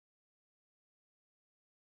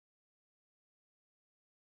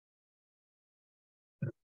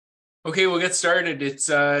Okay, we'll get started. It's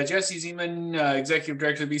Jesse Zeman, Executive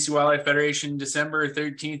Director of the BC Wildlife Federation, December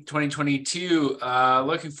 13th, 2022.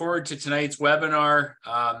 Looking forward to tonight's webinar.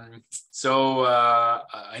 I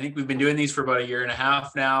think we've been doing these for about a year and a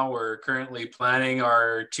half now. We're currently planning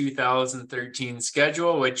our 2013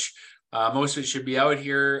 schedule, which most of it should be out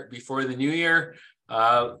here before the new year.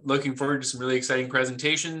 Looking forward to some really exciting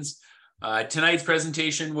presentations. Tonight's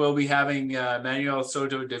presentation, we'll be having Manuel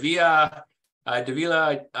Soto Dávila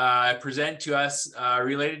present to us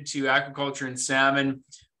related to aquaculture and salmon.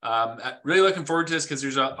 Really looking forward to this because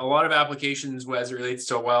there's a lot of applications as it relates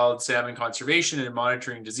to wild salmon conservation and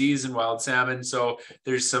monitoring disease in wild salmon. So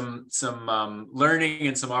there's some learning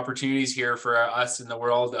and some opportunities here for us in the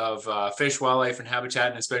world of fish, wildlife, and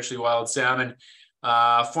habitat, and especially wild salmon.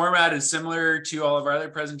 Format is similar to all of our other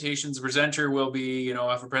presentations. The presenter will be,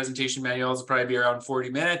 if a presentation manuals will probably be around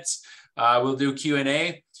 40 minutes. We'll do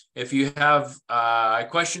Q&A. If you have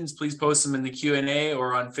questions, please post them in the Q&A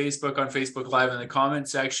or on Facebook Live in the comment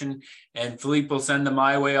section, and Philippe will send them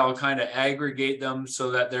my way. I'll kind of aggregate them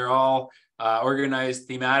so that they're all organized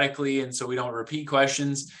thematically, and so we don't repeat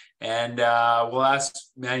questions. And we'll ask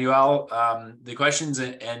Manuel the questions,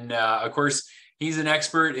 and of course, he's an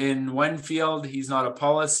expert in one field. He's not a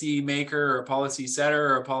policy maker or a policy setter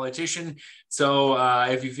or a politician. So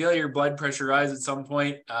if you feel your blood pressure rise at some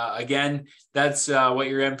point, again, that's what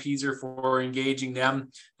your MPs are for, engaging them.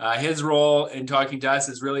 His role in talking to us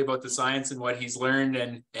is really about the science and what he's learned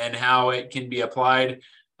and how it can be applied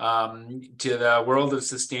to the world of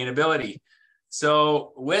sustainability.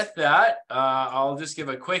 So with that, I'll just give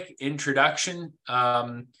a quick introduction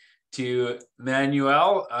to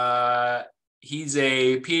Manuel. He's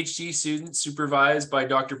a Ph.D. student supervised by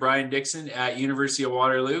Dr. Brian Dixon at University of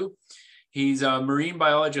Waterloo. He's a marine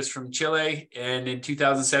biologist from Chile, and in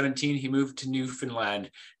 2017, he moved to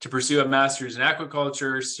Newfoundland to pursue a master's in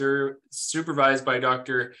aquaculture, supervised by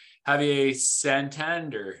Dr. Javier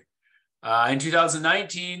Santander. In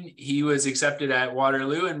 2019, he was accepted at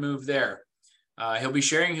Waterloo and moved there. He'll be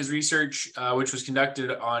sharing his research, which was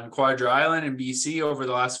conducted on Quadra Island in BC over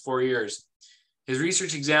the last 4 years. His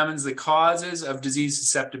research examines the causes of disease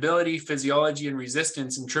susceptibility, physiology, and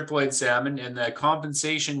resistance in triploid salmon and the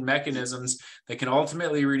compensation mechanisms that can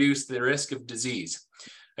ultimately reduce the risk of disease.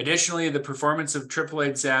 Additionally, the performance of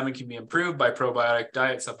triploid salmon can be improved by probiotic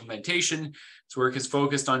diet supplementation. His work is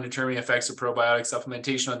focused on determining effects of probiotic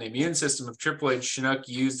supplementation on the immune system of triploid Chinook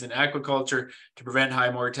used in aquaculture to prevent high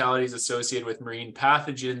mortalities associated with marine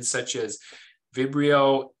pathogens such as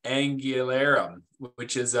Vibrio angularum,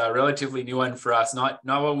 which is a relatively new one for us, not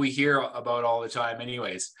what we hear about all the time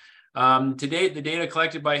anyways. To date, the data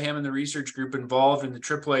collected by him and the research group involved in the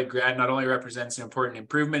triploid grant not only represents an important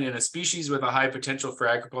improvement in a species with a high potential for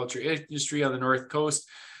agriculture industry on the North Coast,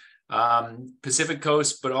 Pacific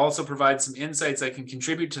Coast, but also provides some insights that can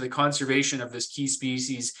contribute to the conservation of this key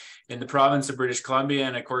species in the province of British Columbia.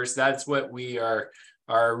 And of course, that's what we are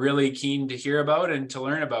really keen to hear about and to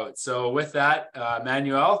learn about. So with that,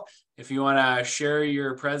 Manuel, if you want to share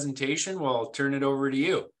your presentation, we'll turn it over to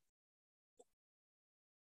you.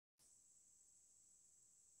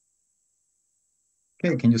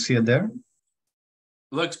 Okay, can you see it there?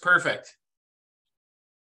 Looks perfect.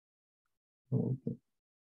 Okay.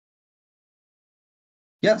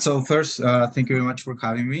 Yeah, so first, thank you very much for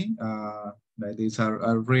having me. It's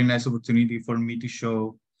a really nice opportunity for me to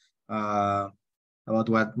show about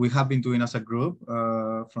what we have been doing as a group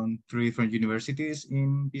from 3 different universities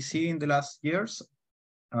in BC in the last years.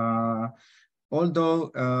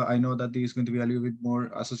 Although I know that this is going to be a little bit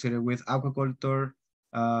more associated with aquaculture,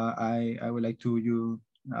 I would like you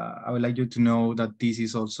to know that this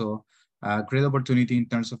is also a great opportunity in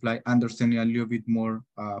terms of like understanding a little bit more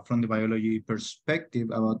from the biology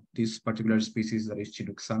perspective about this particular species that is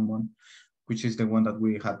Chinook salmon, which is the one that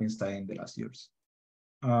we have been studying the last years.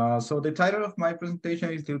 So the title of my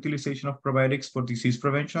presentation is the utilization of probiotics for disease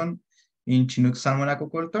prevention in Chinook salmon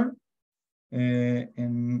aquaculture.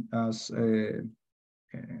 And as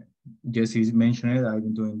Jesse mentioned, I've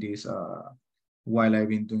been doing this while I've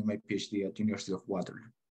been doing my PhD at University of Waterloo.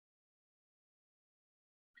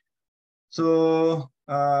 So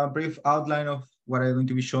a brief outline of what I'm going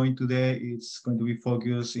to be showing today. It's going to be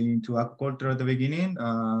focused into aquaculture at the beginning,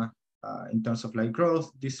 in terms of like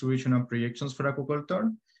growth, distribution, and projections for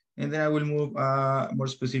aquaculture. And then I will move more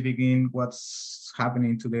specific in what's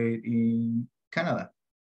happening today in Canada.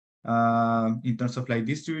 In terms of like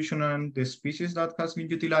distribution and the species that has been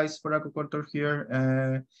utilized for aquaculture here,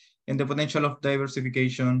 and the potential of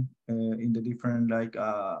diversification in the different like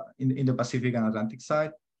in the Pacific and Atlantic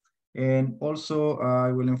side. And also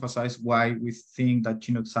I will emphasize why we think that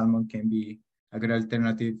Chinook salmon can be a great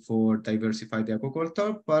alternative for diversify the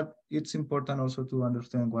aquaculture, but it's important also to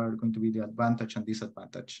understand what are going to be the advantage and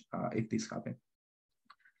disadvantage if this happens.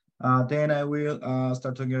 Then I will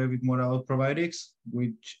start talking a little bit more about probiotics,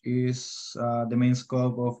 which is the main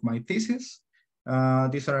scope of my thesis.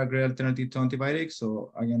 These are a great alternative to antibiotics.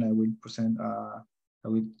 So again, I will present, I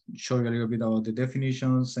will show you a little bit about the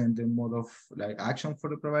definitions and the mode of like action for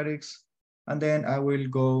the probiotics. And then I will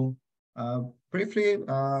go briefly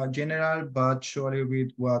general, but show a little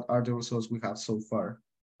bit what are the results we have so far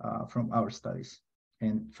from our studies.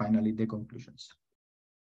 And finally, the conclusions.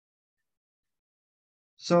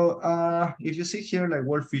 So if you see here, like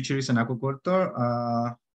what features an aquaculture,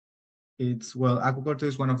 aquaculture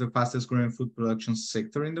is one of the fastest growing food production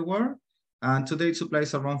sector in the world. And today it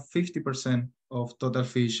supplies around 50% of total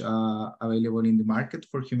fish available in the market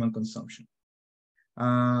for human consumption.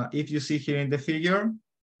 If you see here in the figure,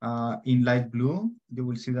 in light blue, you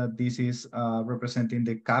will see that this is representing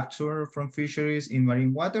the capture from fisheries in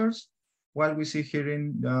marine waters, while we see here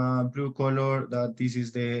in blue color that this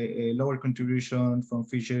is the lower contribution from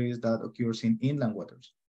fisheries that occurs in inland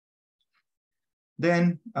waters.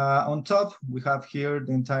 Then on top, we have here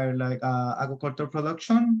the entire like aquaculture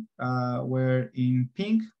production, where in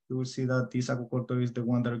pink, you will see that this aquaculture is the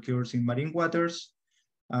one that occurs in marine waters.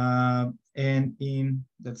 And in,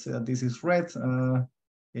 let's say that this is red,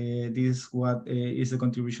 this what is the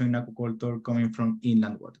contribution in aquaculture coming from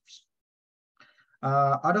inland waters.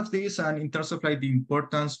 Out of this, and in terms of like the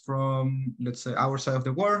importance from, let's say, our side of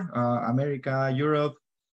the world, America, Europe,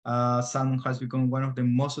 salmon has become one of the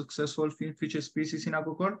most successful fish species in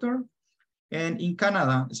aquaculture. And in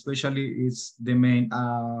Canada, especially, it's the main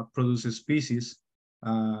producer species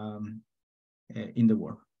in the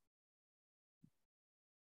world.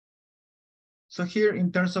 So here,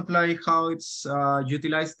 in terms of like how it's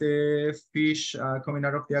utilized the fish coming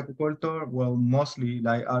out of the aquaculture, well, mostly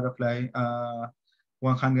like out of like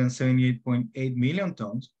 178.8 million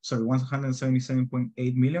tons, sorry,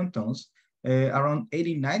 177.8 million tons, around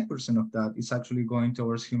 89% of that is actually going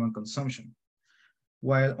towards human consumption,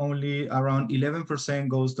 while only around 11%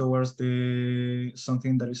 goes towards the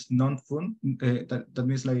something that is non-food, that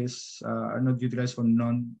means like are not utilized for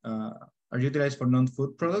are utilized for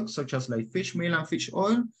non-food products, such as like fish meal and fish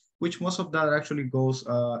oil, which most of that actually goes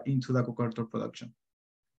into the aquaculture production.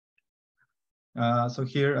 So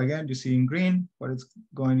here again, you see in green what is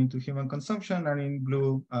going into human consumption, and in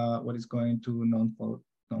blue what is going to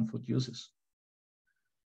non-food uses.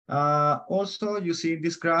 Also, you see in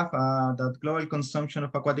this graph that global consumption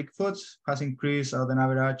of aquatic foods has increased at an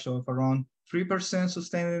average of around 3%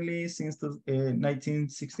 sustainably since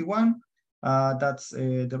 1961. That's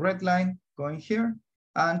the red line going here.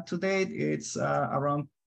 And to date, it's around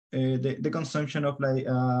the consumption of like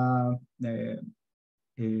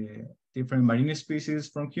different marine species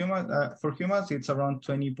from for humans, it's around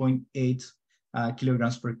 20.8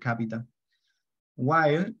 kilograms per capita.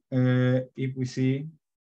 While if we see,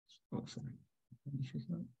 oh, sorry.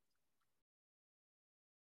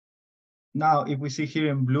 Now, if we see here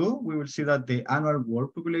in blue, we will see that the annual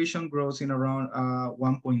world population grows in around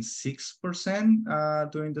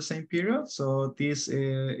 1.6% during the same period. So this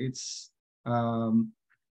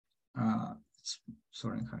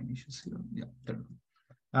sorry, yeah, there we go.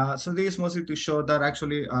 So this is mostly to show that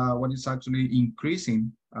actually what is actually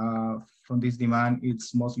increasing from this demand,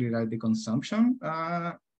 it's mostly like the consumption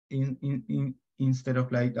instead of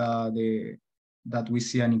like that we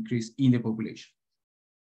see an increase in the population.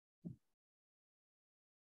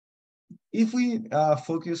 If we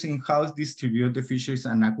focus in how to distribute the fisheries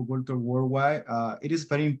and aquaculture worldwide, it is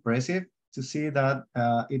very impressive to see that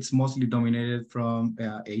it's mostly dominated from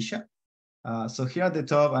Asia. So here at the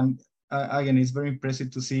top, and again, it's very impressive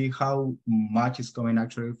to see how much is coming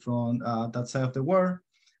actually from that side of the world.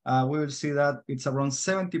 We will see that it's around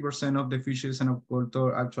 70% of the fisheries and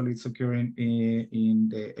aquaculture actually is occurring in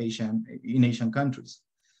Asian countries.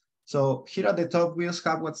 So here at the top, we just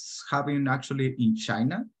have what's happening actually in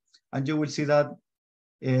China. And you will see that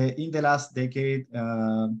in the last decade,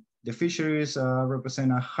 the fisheries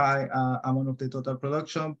represent a high amount of the total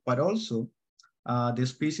production, but also the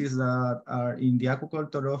species that are in the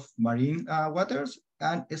aquaculture of marine waters,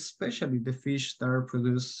 and especially the fish that are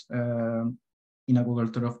produced in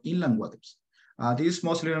aquaculture of inland waters. This is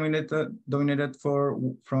mostly dominated for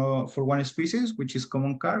one species, which is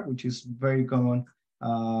common carp, which is very common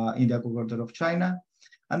in the aquaculture of China.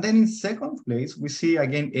 And then in second place, we see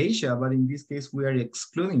again Asia, but in this case, we are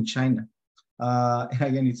excluding China. And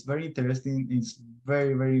again, it's very interesting. It's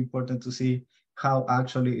very, very important to see how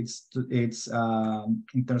actually it's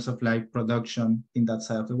in terms of like production in that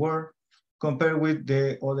side of the world. compared with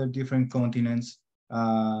the other different continents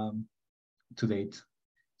to date.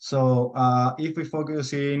 So if we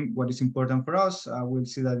focus in what is important for us, we'll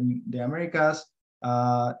see that in the Americas,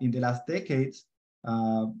 in the last decades,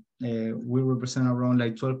 we represent around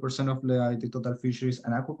like 12% of the total fisheries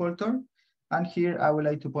and aquaculture. And here I would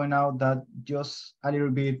like to point out that just a little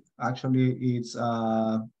bit, actually, it's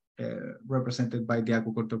represented by the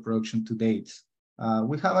aquaculture production to date.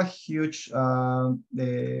 We have a huge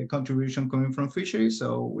contribution coming from fisheries.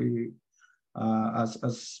 So we,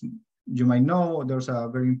 as you might know, there's a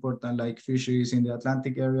very important like fisheries in the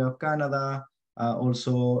Atlantic area of Canada,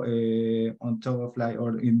 also on top of like,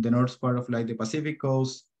 or in the north part of like the Pacific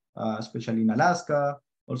coast, especially in Alaska.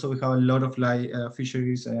 Also, we have a lot of like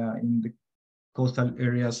fisheries in the coastal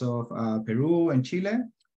areas of Peru and Chile.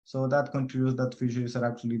 So that contributes that fisheries are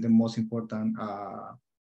actually the most important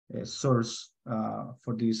source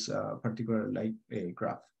for this particular like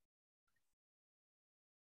graph.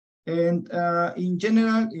 And in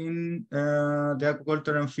general, in the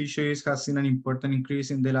aquaculture and fisheries has seen an important increase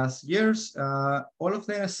in the last years. All of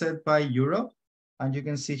them are set by Europe. And you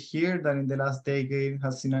can see here that in the last decade it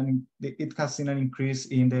has seen an increase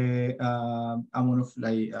in the amount of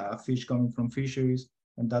like fish coming from fisheries,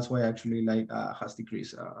 and that's why actually like has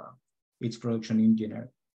decreased its production in general.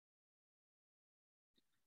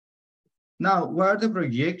 Now, what are the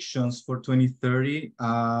projections for 2030?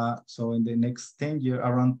 So in the next 10 years,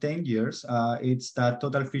 around 10 years, it's that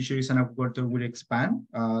total fisheries and aquaculture will expand.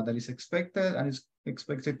 That is expected, and it's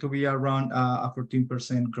expected to be around a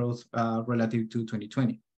 14% growth relative to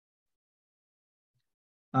 2020.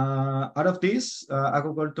 Out of this,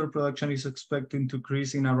 aquaculture production is expected to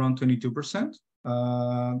increase in around 22%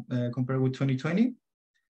 compared with 2020.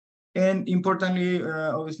 And importantly,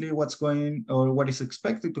 obviously, what is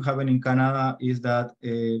expected to happen in Canada is that,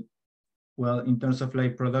 well, in terms of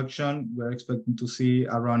like production, we're expecting to see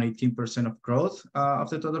around 18% of growth of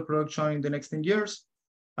the total production in the next 10 years,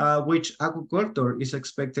 which aquaculture is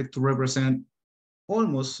expected to represent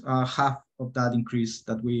almost half of that increase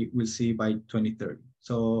that we will see by 2030.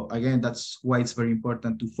 So again, that's why it's very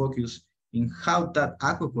important to focus in how that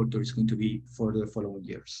aquaculture is going to be for the following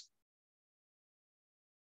years.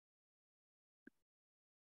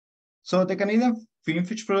 So the Canadian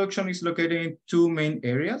finfish production is located in two main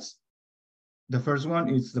areas. The first one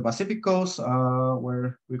is the Pacific coast,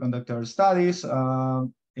 where we conduct our studies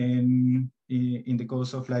in the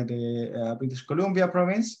coast of like the British Columbia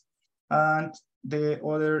province. And the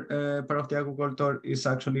other part of the aquaculture is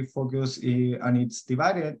actually focused and it's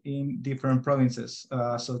divided in different provinces,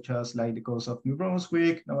 such as like the coast of New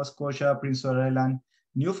Brunswick, Nova Scotia, Prince Edward Island,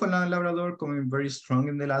 Newfoundland, Labrador, coming very strong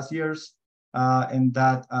in the last years. And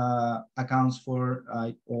that accounts for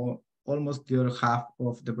almost the other half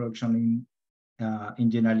of the production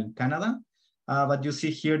in general in Canada. But you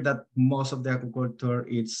see here that most of the aquaculture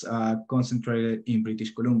is concentrated in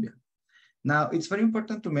British Columbia. Now, it's very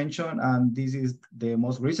important to mention, and this is the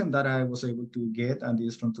most recent that I was able to get, and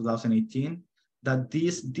this is from 2018, that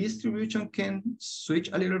this distribution can switch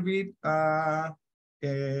a little bit,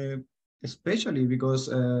 especially because,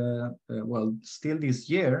 well, still this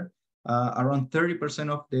year, around 30%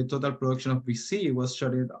 of the total production of BC was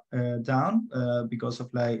shut down because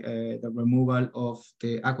of like the removal of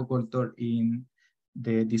the aquaculture in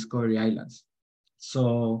the Discovery Islands.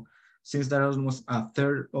 So since that is almost a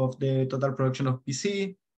third of the total production of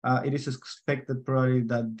BC, it is expected probably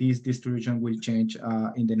that this distribution will change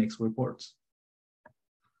in the next reports.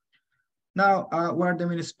 Now, what are the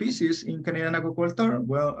main species in Canadian aquaculture?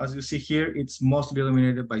 Well, as you see here, it's mostly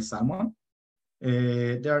dominated by salmon.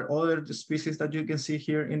 There are other species that you can see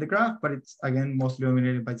here in the graph, but it's again mostly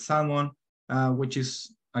dominated by salmon, which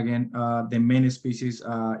is again the main species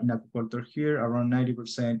in aquaculture here. Around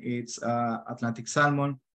 90% it's Atlantic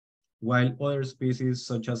salmon, while other species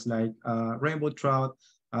such as like rainbow trout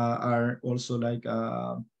are also like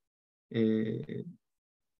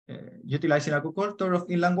utilizing aquaculture of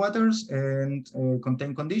inland waters and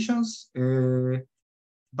contained conditions.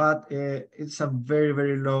 But it's a very,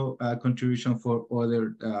 very low contribution for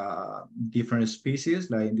other different species,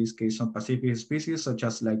 like in this case, some Pacific species, such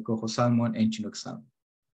as like coho salmon and Chinook salmon.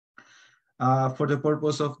 For the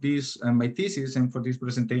purpose of this, my thesis, and for this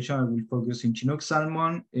presentation, I will focus in Chinook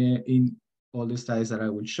salmon in all the studies that I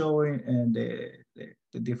will show and the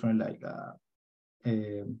different like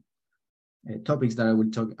topics that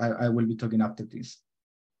I will be talking after this.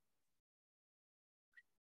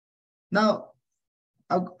 Now,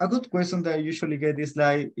 a good question that I usually get is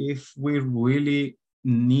like if we really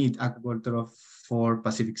need aquaculture for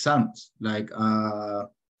Pacific salmons. Like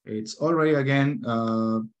it's already again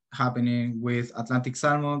happening with Atlantic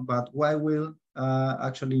salmon, but why will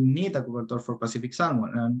actually need aquaculture for Pacific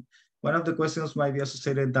salmon? And one of the questions might be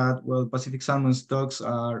associated that, well, Pacific salmon stocks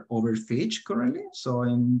are overfished currently. So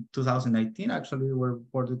in 2019, actually, were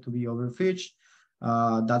reported to be overfished.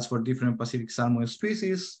 That's for different Pacific salmon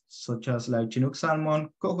species, such as like Chinook salmon,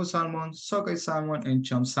 coho salmon, sockeye salmon, and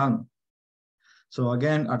chum salmon. So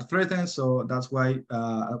again, are threatened. So that's why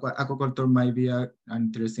aquaculture might be an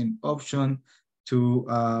interesting option to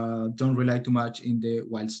don't rely too much in the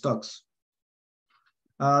wild stocks.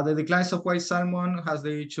 The declines of white salmon has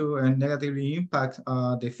the issue and negatively impact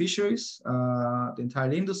the fisheries, the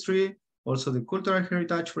entire industry, also the cultural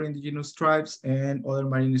heritage for indigenous tribes and other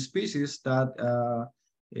marine species that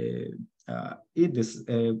eat this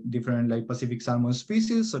different like Pacific salmon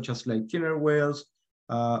species, such as like killer whales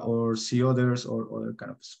or sea otters or other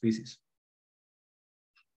kind of species.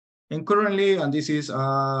 And currently, and this is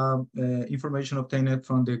information obtained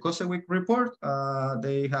from the COSEWIC report,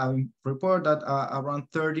 they have report that around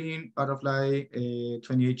 13 out of like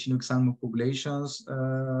 28 Chinook salmon populations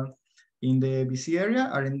in the BC area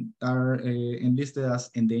are enlisted as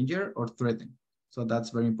endangered or threatened. So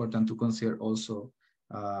that's very important to consider also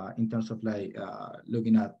in terms of like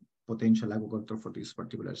looking at potential aquaculture for this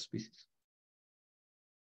particular species.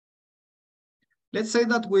 Let's say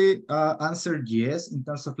that we answered yes in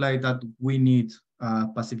terms of like that we need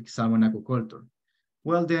Pacific salmon aquaculture.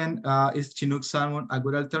 Well, then is Chinook salmon a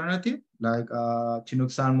good alternative? Like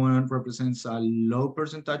Chinook salmon represents a low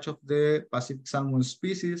percentage of the Pacific salmon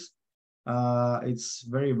species. It's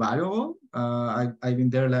very valuable. I've been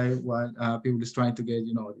there like when people is trying to get,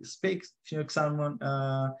 you know, this big Chinook salmon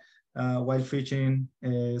while fishing.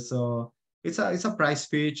 So it's a price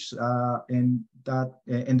fish, and that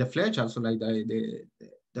and the fletch also like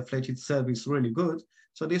the fletch itself is really good.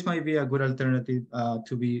 So this might be a good alternative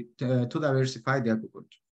to diversify the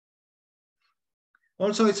aquaculture.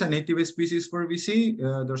 Also, it's a native species for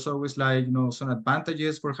BC. There's always like, you know, some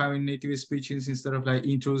advantages for having native species instead of like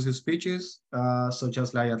introduced species, such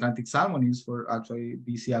as like Atlantic salmon is for actually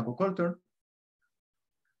BC aquaculture.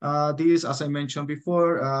 This, as I mentioned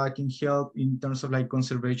before, can help in terms of like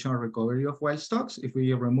conservation or recovery of wild stocks. If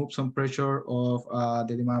we remove some pressure of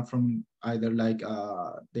the demand from either like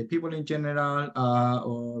the people in general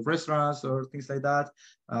or restaurants or things like that,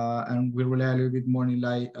 and we rely a little bit more in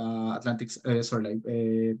like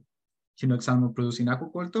Chinook salmon producing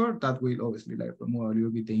aquaculture, that will obviously like remove a little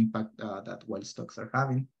bit the impact that wild stocks are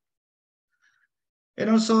having. And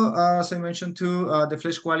also, as I mentioned too, the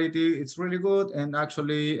flesh quality, it's really good. And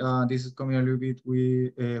actually, this is coming a little bit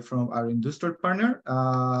from our industrial partner.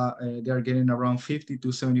 They are getting around 50 to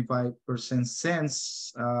 75%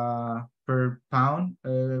 cents per pound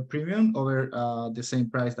premium over the same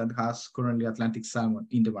price that has currently Atlantic salmon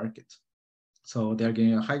in the market. So they're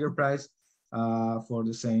getting a higher price for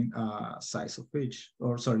the same size of fish,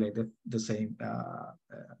 or sorry, like the same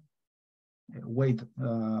weight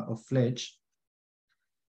of flesh.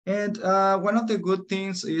 And one of the good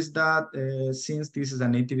things is that since this is a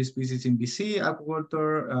native species in BC,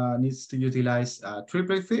 aquaculture needs to utilize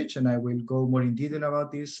triploid fish, and I will go more in detail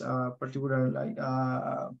about this particular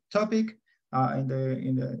topic in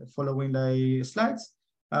the following slides.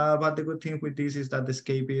 But the good thing with this is that the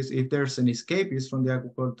scapies, if there's an escapees from the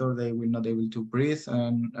aquaculture, they will not be able to breathe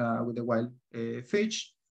and with the wild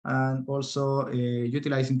fish. And also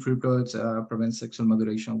utilizing triploids prevents sexual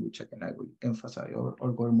maturation, which I will emphasize or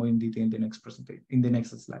go more in detail in the next presentation, in the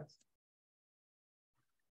next slides.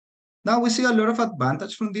 Now we see a lot of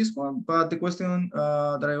advantage from this one, but the question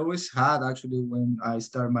that I always had actually when I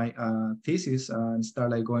start my thesis and start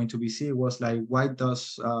like going to BC was like, why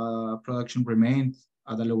does production remain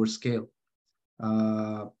at a lower scale?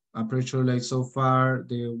 I'm pretty sure like so far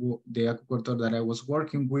the aquaculture that I was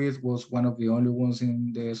working with was one of the only ones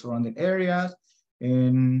in the surrounding areas.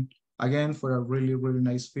 And again, for a really, really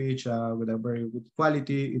nice fish with a very good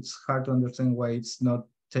quality, it's hard to understand why it's not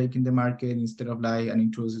taking the market instead of like an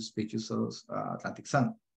intrusive species of Atlantic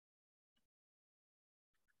salmon.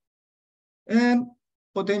 And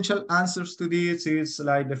potential answers to this is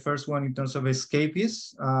like the first one in terms of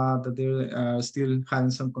escapees, that they're still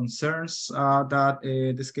having some concerns that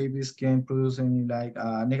the escapees can produce any like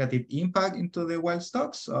negative impact into the wild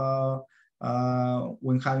stocks.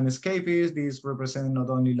 When having escapees, these represent not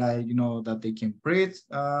only like, you know, that they can breed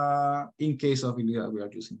in case of we are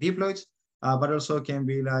using diploids, but also can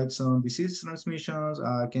be like some disease transmissions,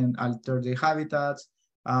 can alter the habitats,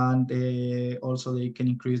 and also they can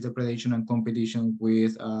increase the predation and competition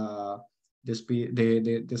with the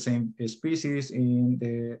same species in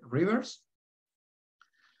the rivers.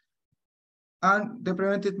 And the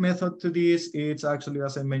preventive method to this is actually,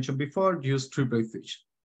 as I mentioned before, use triploid fish.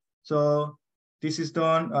 So this is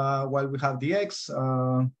done while we have the eggs.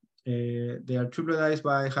 They are triploidized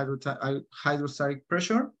by hydrostatic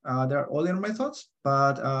pressure. There are other methods,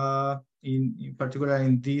 but in particular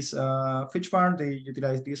in this fish farm, they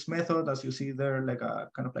utilize this method. As you see there, like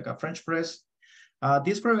a kind of like a French press.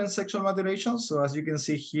 This prevents sexual maturation. So as you can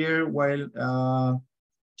see here, while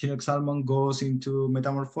Chinook salmon goes into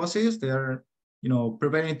metamorphosis, they are,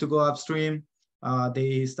 preparing to go upstream.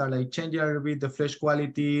 They start like changing a little bit the flesh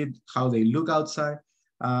quality, how they look outside.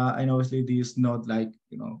 And obviously this not like,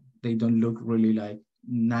 they don't look really like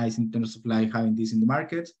nice in terms of like having this in the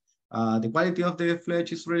market. The quality of the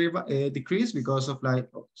flesh is really decreased because of like,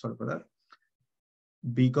 sorry for that.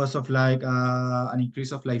 Because of like an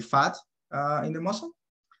increase of like fat in the muscle.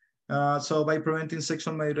 So by preventing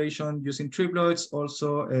sexual maturation using triploids,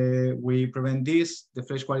 also we prevent this, the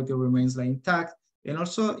flesh quality remains like intact, and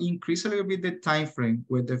also increase a little bit the time frame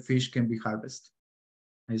where the fish can be harvested.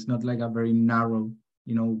 It's not like a very narrow,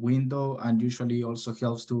 window, and usually also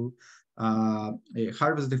helps to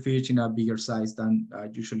harvest the fish in a bigger size than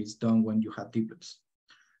usually is done when you have diploids.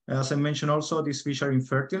 As I mentioned also, these fish are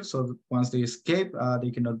infertile, so once they escape,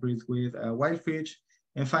 they cannot breed with wild fish.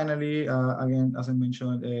 And finally, again, as I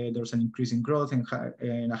mentioned, there's an increase in growth and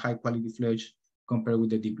a high quality flesh compared with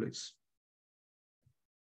the diploids.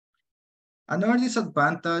 Another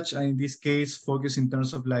disadvantage, and in this case, focus in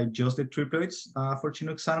terms of like just the triploids for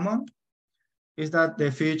Chinook salmon, is that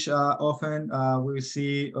the fish often we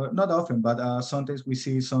see, not often, but sometimes we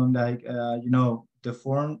see some like,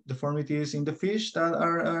 deformities in the fish that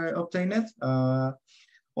are obtained.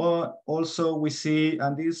 Or also we see,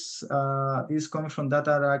 and this comes from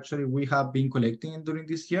data that actually we have been collecting during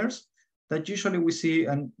these years, that usually we see,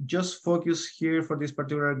 and just focus here for this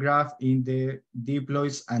particular graph in the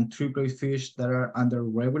diploids and triploid fish that are under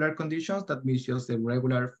regular conditions. That means just the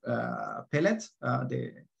regular pellet,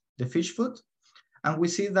 the fish food. And we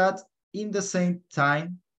see that in the same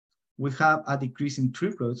time, we have a decrease in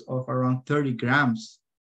triploids of around 30 grams.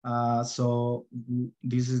 So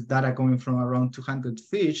this is data coming from around 200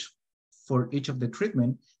 fish for each of the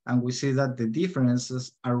treatment. And we see that the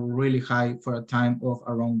differences are really high for a time of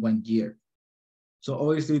around 1 year. So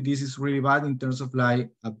obviously this is really bad in terms of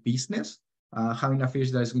like a business. Having a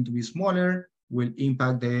fish that is going to be smaller will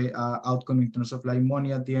impact the outcome in terms of like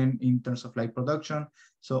money at the end, in terms of like production.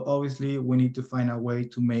 So obviously we need to find a way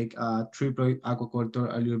to make triploid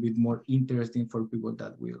aquaculture a little bit more interesting for people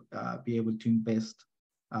that will be able to invest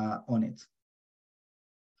on it.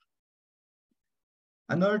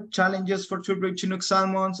 Another challenges for triploid Chinook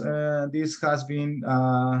salmons, this has been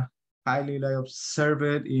highly like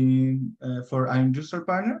observed in for our industrial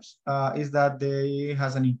partners, is that they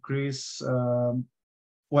has an increase.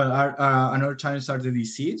 Another challenge are the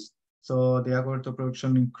disease. So the aquaculture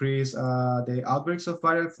production increase, the outbreaks of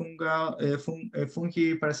viral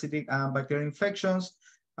fungi, parasitic and bacterial infections.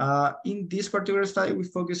 In this particular study, we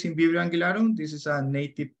focus in Vibrio angularum. This is a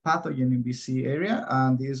native pathogen in BC area,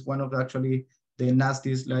 and this is one of actually the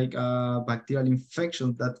nastiest like bacterial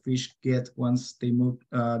infections that fish get once they move.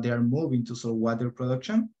 They are moving to saltwater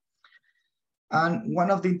production. And one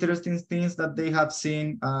of the interesting things that they have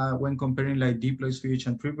seen when comparing like diploid fish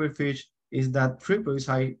and triploid fish is that triploids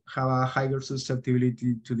have a higher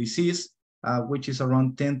susceptibility to disease, which is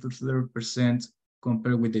around 10 to 30%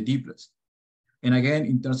 compared with the diploids. And again,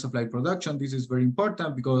 in terms of like production, this is very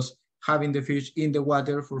important because having the fish in the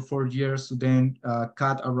water for 4 years to then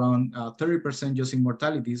cut around 30% just in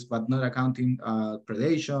mortalities, but not accounting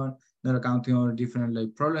predation, not accounting all different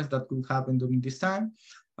like problems that could happen during this time.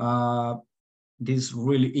 This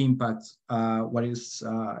really impacts what is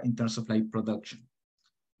in terms of like production.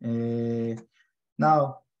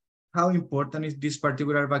 Now, how important is this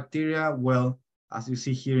particular bacteria? Well, as you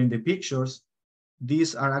see here in the pictures,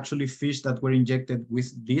 these are actually fish that were injected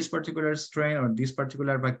with this particular strain or this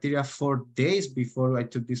particular bacteria 4 days before I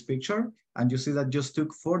took this picture. And you see that just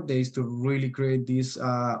took 4 days to really create these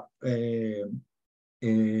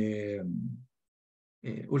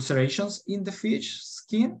ulcerations in the fish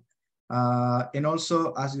skin. And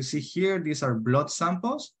also, as you see here, these are blood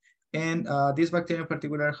samples. And this bacteria in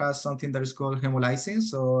particular has something that is called hemolysin.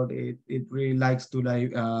 So it really likes to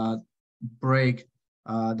like break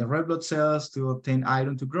the red blood cells to obtain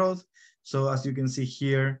iron to growth. So as you can see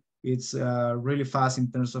here, it's really fast in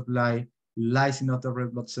terms of like lysing of the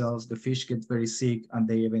red blood cells. The fish get very sick and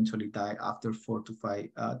they eventually die after 4 to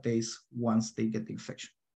 5 days once they get the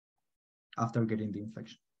infection, after getting the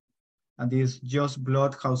infection. And this is just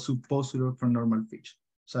blood how supposed to look for normal fish.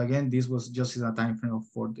 So again, this was just in a time frame of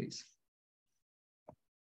 4 days.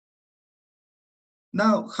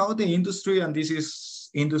 Now, how the industry, and this is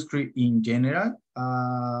industry in general,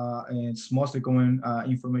 it's mostly common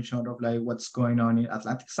information out of like what's going on in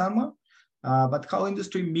Atlantic salmon, but how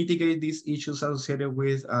industry mitigate these issues associated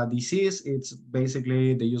with disease, it's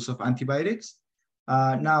basically the use of antibiotics.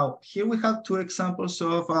 Now, here we have two examples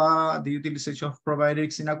of the utilization of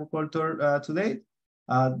probiotics in aquaculture today.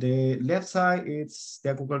 The left side, it's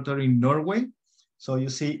the aquaculture in Norway. So you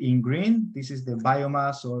see in green, this is the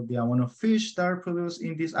biomass or the amount of fish that are produced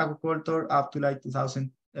in this aquaculture up to like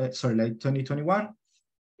 2021.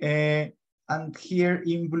 And here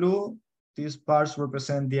in blue, these bars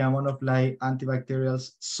represent the amount of like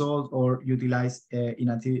antibacterials sold or utilized in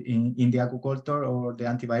the aquaculture, or the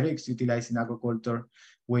antibiotics utilized in aquaculture,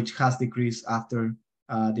 which has decreased after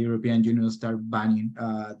the European Union started banning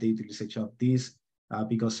the utilization of these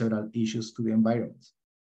because several issues to the environment.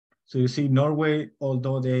 So you see Norway,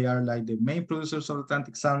 although they are like the main producers of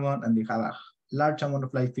Atlantic salmon and they have a large amount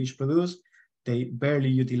of like fish produced, they barely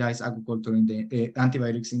utilize aquaculture in the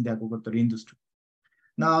antibiotics in the aquaculture industry.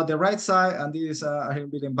 Now the right side, and this is a little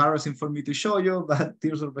bit embarrassing for me to show you, but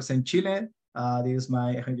this represents Chile. This is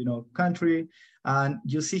my country. And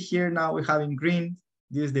you see here now we have in green,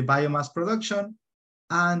 this is the biomass production,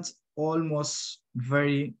 and almost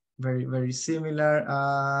very, very, very similar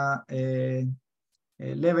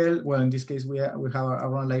level. Well, in this case, we have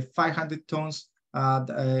around like 500 tons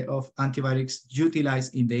of antibiotics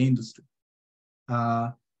utilized in the industry.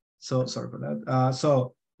 So sorry for that.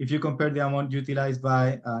 So if you compare the amount utilized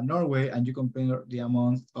by Norway and you compare the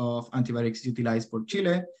amount of antibiotics utilized for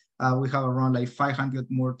Chile, we have around like 500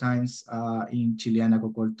 more times in Chilean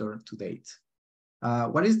aquaculture to date.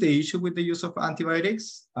 What is the issue with the use of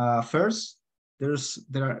antibiotics? First,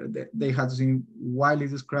 they have been widely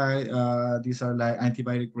described. These are like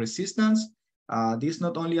antibiotic resistance. This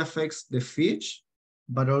not only affects the fish,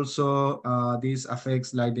 but also this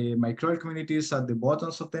affects like the microbial communities at the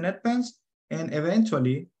bottoms of the net pens. And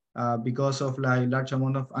eventually, because of like large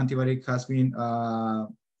amount of antibiotic has been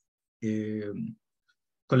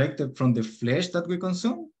collected from the flesh that we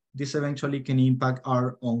consume, this eventually can impact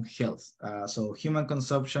our own health. So human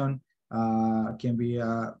consumption can be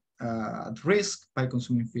at risk by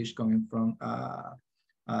consuming fish coming from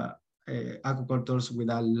aquacultures with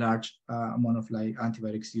a large amount of like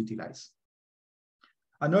antibiotics utilized.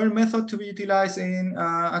 Another method to be utilized in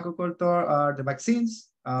aquaculture are the vaccines.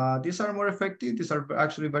 These are more effective. These are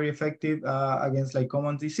actually very effective against like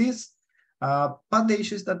common disease. But the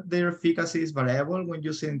issue is that their efficacy is variable when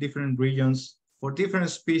used in different regions for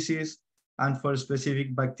different species and for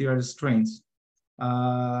specific bacterial strains.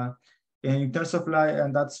 In terms of like,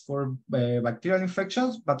 and that's for bacterial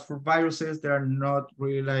infections, but for viruses, there are not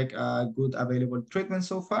really like good available treatments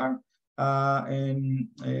so far.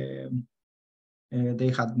 They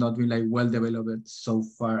have not been like well developed so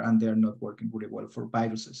far, and they are not working really well for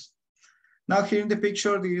viruses. Now here in the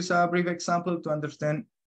picture, this is a brief example to understand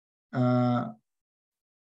how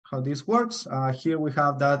this works. Here we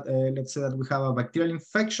have that, let's say that we have a bacterial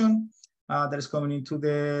infection that is coming into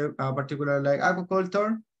the particular like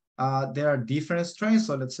aquaculture. There are different strains.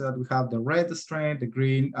 So let's say that we have the red strain, the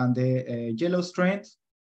green, and the yellow strains.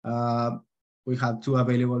 We have two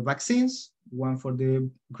available vaccines, one for the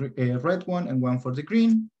red one and one for the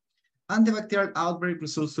green. And the bacterial outbreak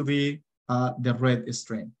results to be the red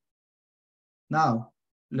strain. Now,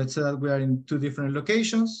 let's say that we are in two different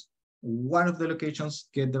locations. One of the locations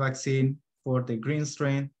get the vaccine for the green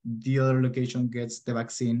strain. The other location gets the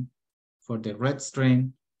vaccine for the red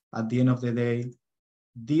strain. At the end of the day,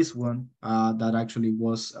 this one that actually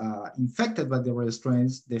was infected by the red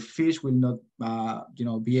strains, the fish will not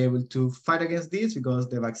be able to fight against this because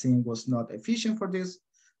the vaccine was not efficient for this.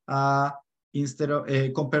 Instead of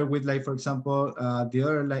compared with, like, for example, the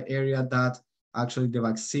other like area that actually the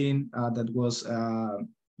vaccine that was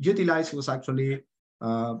utilized was actually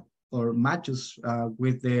or matches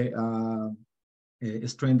with the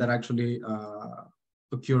strain that actually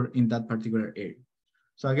occurred in that particular area.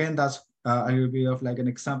 So again, that's a little bit of like an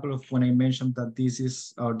example of when I mentioned that this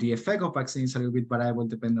is, or the effect of vaccines a little bit variable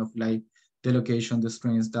depending on like the location, the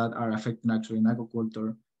strains that are affecting actually in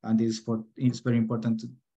aquaculture, and this is very important to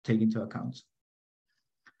take into account.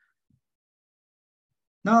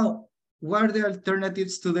 Now, what are the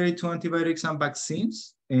alternatives today to antibiotics and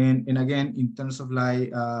vaccines? And again, in terms of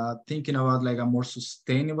like thinking about like a more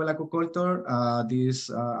sustainable aquaculture,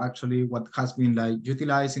 this actually what has been like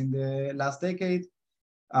utilized in the last decade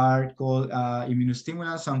are called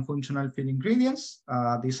immunostimulants and functional feed ingredients.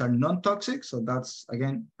 These are non-toxic, so that's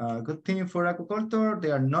again a good thing for aquaculture.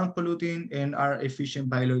 They are non-polluting and are efficient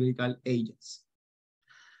biological agents.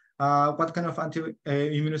 What kind of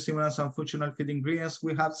immunostimulants and functional feed ingredients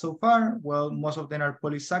we have so far? Well, most of them are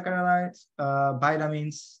polysaccharides,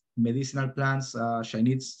 vitamins, medicinal plants.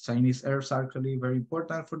 Chinese herbs are actually very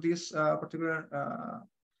important for this particular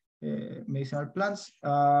medicinal plants.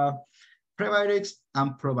 Prebiotics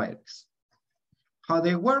and probiotics. How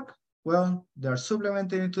they work? Well, they're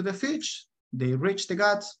supplemented into the fish. They reach the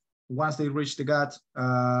gut. Once they reach the gut,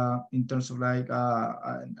 in terms of like,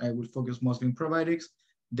 I will focus mostly on probiotics,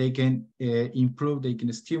 they can improve, they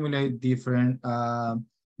can stimulate different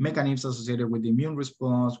mechanisms associated with the immune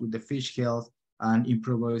response, with the fish health, and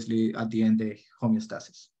improve, obviously, at the end, the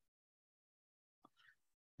homeostasis.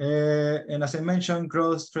 And as I mentioned,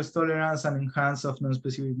 growth, stress tolerance, and enhance of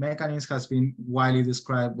non-specific mechanisms has been widely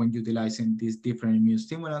described when utilizing these different immune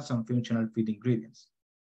stimulants and functional feed ingredients.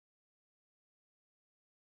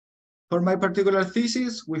 For my particular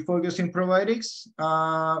thesis, we focus in probiotics.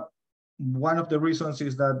 One of the reasons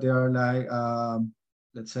is that they are like,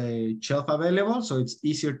 let's say, shelf available, so it's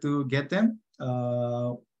easier to get them.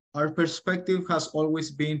 Our perspective has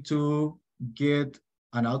always been to get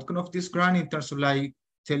an outcome of this grant in terms of like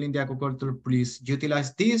telling the aquaculture, please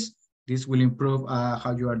utilize this. This will improve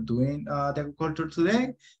how you are doing the agriculture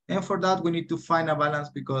today. And for that, we need to find a balance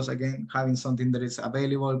because, again, having something that is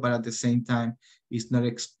available, but at the same time, is not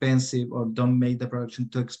expensive or don't make the production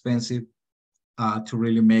too expensive to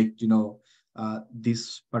really make,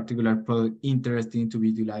 this particular product interesting to be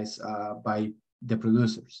utilized by the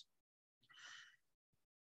producers.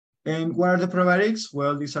 And what are the probiotics?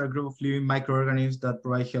 Well, these are a group of living microorganisms that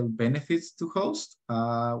provide health benefits to hosts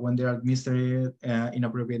when they are administered in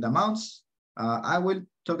appropriate amounts. I will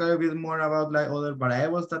talk a little bit more about like other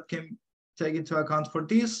variables that can take into account for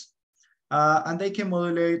this. And they can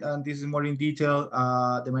modulate, and this is more in detail,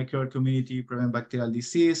 the microbial community, prevent bacterial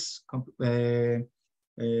disease,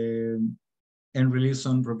 and release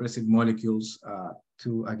some repressive molecules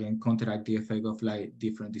to, again, counteract the effect of like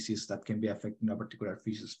different diseases that can be affecting a particular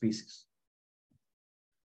fish species.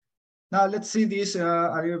 Now let's see this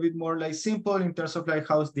a little bit more like simple in terms of like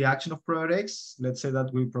how's the action of probiotics. Let's say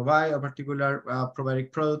that we provide a particular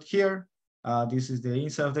probiotic product here. This is the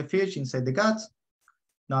inside of the fish, inside the gut.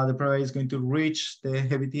 Now the probiotic is going to reach the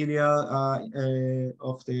epithelia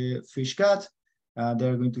of the fish gut.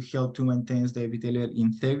 They're going to help to maintain the epithelial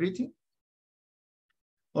integrity.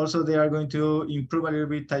 Also, they are going to improve a little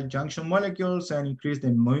bit tight junction molecules and increase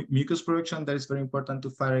the mucus production. That is very important to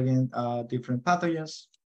fight against different pathogens.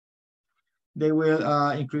 They will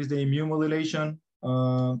increase the immune modulation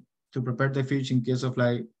to prepare the fish in case of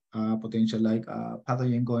like potential like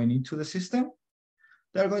pathogen going into the system.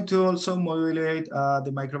 They're going to also modulate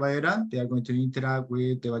the microbiota. They are going to interact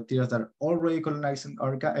with the bacteria that are already colonizing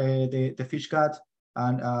our the fish gut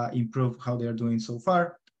and improve how they are doing so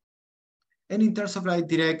far. And in terms of like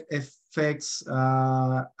direct effects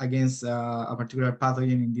against a particular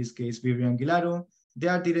pathogen, in this case, Vibrio anguillarum, they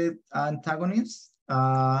are direct antagonists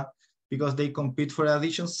because they compete for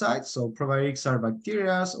addition sites. So probiotics are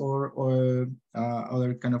bacteria or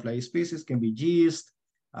other kind of like species, can be yeast,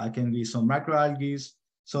 can be some microalgae.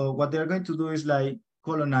 So what they're going to do is like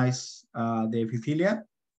colonize the epithelia,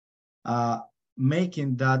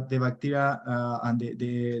 making that the bacteria and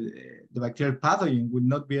the bacterial pathogen would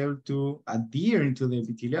not be able to adhere into the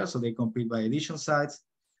epithelia, so they compete by addition sites.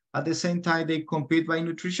 At the same time, they compete by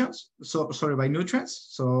nutrients. So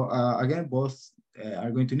again, both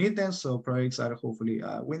are going to need them. So probiotics are hopefully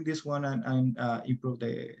win this one and improve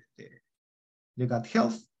the gut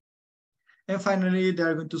health. And finally, they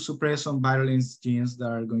are going to suppress some virulence genes that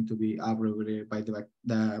are going to be upregulated by the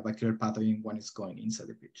bacterial pathogen when it's going inside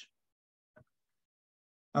the fish.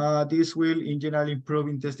 This will, in general, improve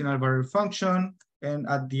intestinal barrier function. And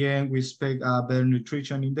at the end, we expect better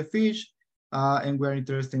nutrition in the fish. And we're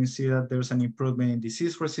interested in see that there's an improvement in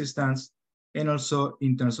disease resistance and also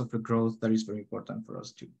in terms of the growth that is very important for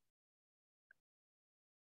us too.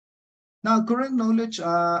 Now, current knowledge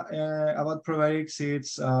about probiotics,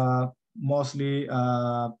 it's mostly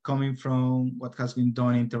coming from what has been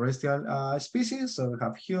done in terrestrial species. So we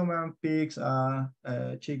have human, pigs,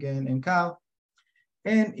 chicken, and cow.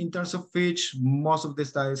 And in terms of fish, most of the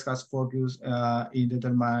studies has focused in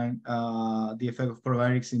determining the effect of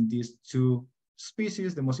probiotics in these two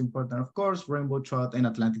species. The most important, of course, rainbow trout and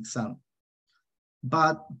Atlantic salmon.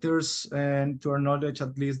 But there's, and to our knowledge,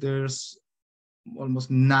 at least there's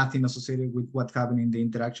almost nothing associated with what happened in the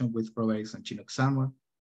interaction with probiotics and Chinook salmon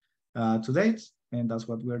to date. And that's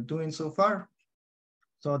what we're doing so far.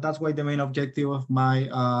 So that's why the main objective of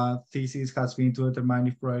my thesis has been to determine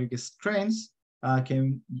if probiotic strains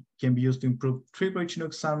can be used to improve triploid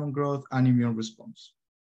Chinook salmon growth and immune response.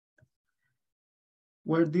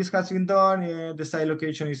 Where this has been done, the site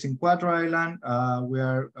location is in Quadra Island. We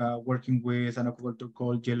are working with an aquaculture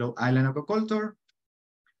called Yellow Island Aquaculture.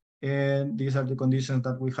 And these are the conditions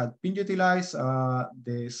that we had been utilized.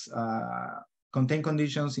 This contain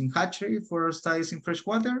conditions in hatchery for studies in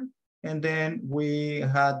freshwater. And then we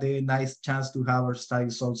had the nice chance to have our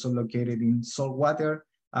studies also located in saltwater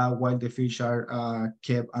while the fish are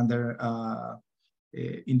kept under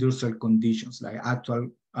industrial conditions, like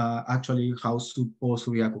actually how supposed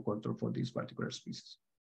to be aquaculture for this particular species.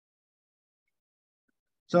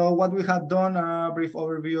 So what we have done, a brief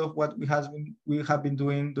overview of what we have been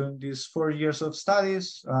doing during these 4 years of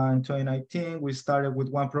studies. In 2019, we started with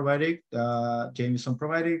one probiotic, Jameson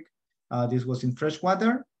probiotic. This was in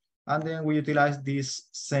freshwater. And then we utilized this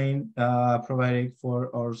same probiotic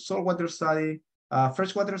for our saltwater study.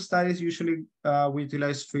 Freshwater studies, usually we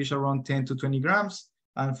utilize fish around 10 to 20 grams.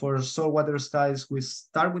 And for saltwater studies, we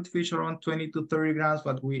start with fish around 20 to 30 grams,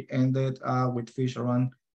 but we ended with fish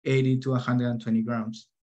around 80 to 120 grams.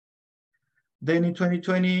 Then in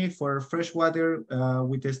 2020, for freshwater,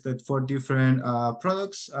 we tested 4 different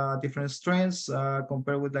products, different strains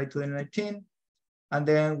compared with like 2019. And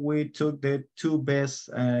then we took the 2 best,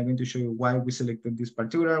 I'm going to show you why we selected these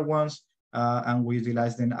particular ones, and we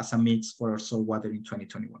utilized them as a mix for our saltwater in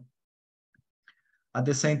 2021. At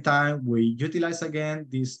the same time, we utilize again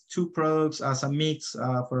these 2 products as a mix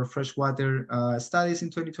for freshwater studies in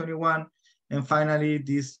 2021. And finally,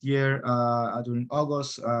 this year, during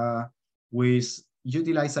August, we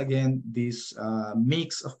utilize again this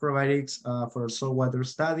mix of probiotics for saltwater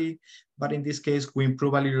study. But in this case, we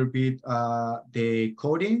improve a little bit the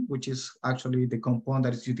coating, which is actually the compound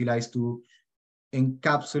that is utilized to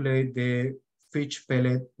encapsulate the fish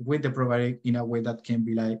pellet with the probiotic in a way that can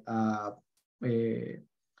be like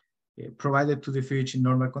provided to the fish in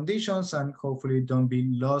normal conditions and hopefully don't be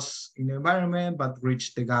lost in the environment, but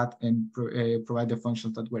reach the gut and provide the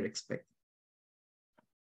functions that we're expecting.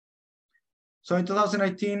 So in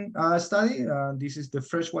 2019 study, this is the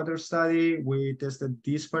freshwater study. We tested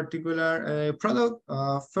this particular product.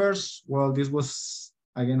 First, well, this was,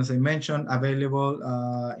 again, as I mentioned, available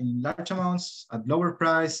in large amounts at lower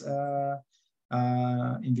price.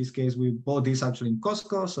 In this case, we bought this actually in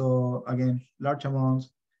Costco. So again, large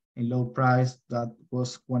amounts in low price. That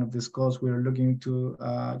was one of the scopes we were looking to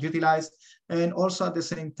utilize. And also at the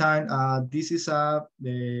same time, this is a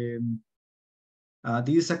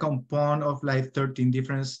compound of like 13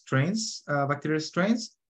 different strains, bacterial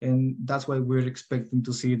strains. And that's why we're expecting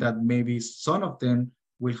to see that maybe some of them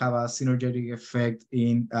will have a synergetic effect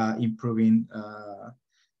in improving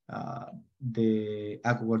the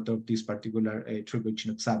aquaculture of this particular triploid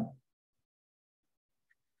Chinook salmon.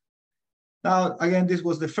 Now, again, this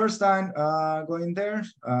was the first time going there.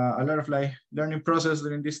 A lot of like learning process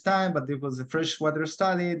during this time, but it was a freshwater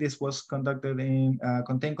study. This was conducted in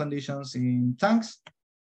contained conditions in tanks.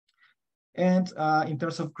 And in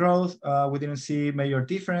terms of growth, we didn't see major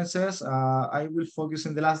differences. I will focus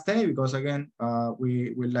in the last day because again,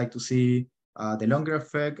 we would like to see the longer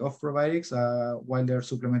effect of probiotics while they're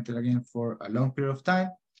supplemented again for a long period of time.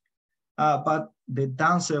 But the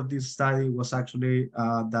downside of this study was actually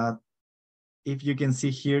that if you can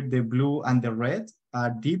see here, the blue and the red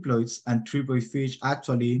are diploids and triploid fish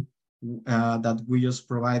actually that we just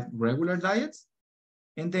provide regular diets.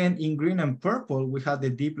 And then in green and purple, we have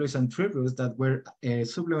the diploids and triploids that were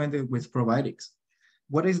supplemented with probiotics.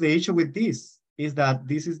 What is the issue with this? Is that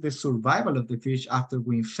this is the survival of the fish after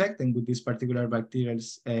we infect them with this particular bacterial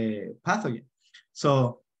pathogen.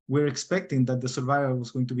 So we're expecting that the survival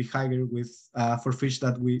was going to be higher with for fish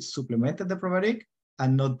that we supplemented the probiotic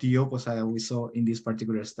and not the opposite that we saw in this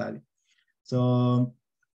particular study. So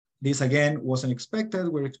this again wasn't expected.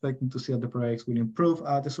 We're expecting to see that the probiotics will improve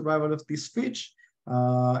the survival of this fish.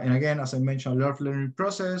 And again, as I mentioned, a lot of learning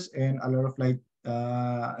process and a lot of like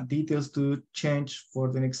details to change for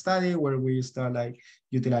the next study where we start like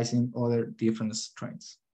utilizing other different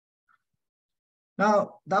strains.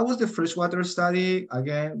 Now, that was the freshwater study.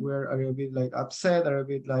 Again, we're a little bit like upset, a little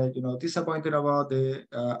bit like, you know, disappointed about the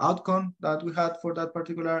outcome that we had for that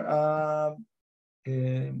particular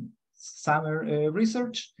summer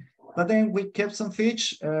research. But then we kept some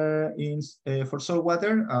fish for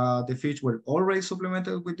saltwater. The fish were already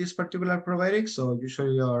supplemented with this particular probiotic. So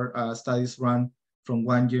usually our studies run from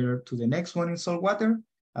 1 year to the next one in saltwater.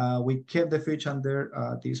 We kept the fish under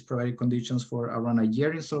these probiotic conditions for around a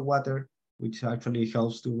year in saltwater, which actually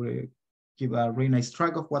helps to give a really nice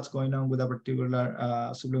track of what's going on with a particular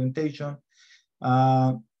supplementation.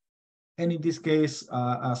 And in this case,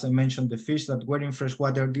 as I mentioned, the fish that were in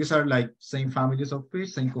freshwater, these are like same families of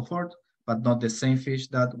fish, same cohort, but not the same fish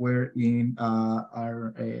that were in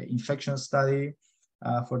our infection study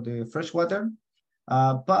for the freshwater.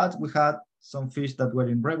 But we had some fish that were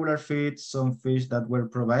in regular feed, some fish that were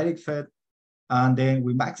probiotic fed, and then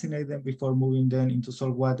we vaccinate them before moving them into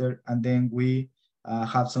salt water, and then we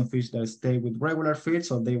have some fish that stay with regular feed,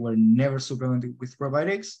 so they were never supplemented with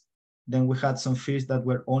probiotics. Then we had some fish that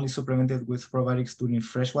were only supplemented with probiotics during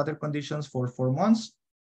freshwater conditions for 4 months.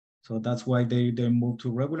 So that's why they moved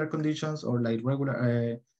to regular conditions, or like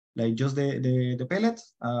regular, like just the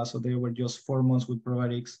pellets. So they were just 4 months with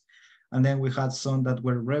probiotics. And then we had some that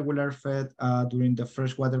were regular fed during the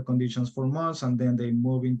freshwater conditions 4 months, and then they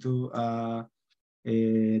move into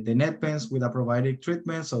the net pens with a probiotic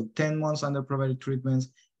treatment, so 10 months under probiotic treatments,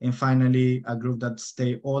 and finally a group that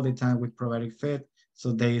stay all the time with probiotic fed,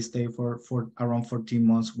 so they stay for around 14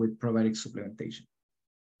 months with probiotic supplementation.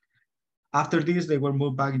 After this, they were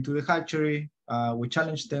moved back into the hatchery. We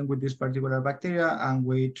challenged them with this particular bacteria, and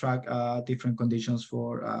we track different conditions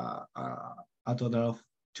for a total of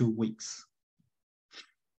 2 weeks.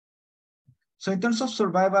 So in terms of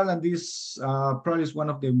survival, and this probably is one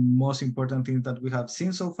of the most important things that we have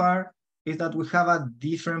seen so far, is that we have a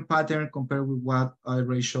different pattern compared with what I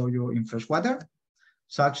already showed you in freshwater.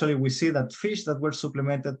 So actually we see that fish that were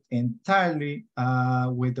supplemented entirely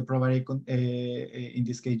with the probiotic, in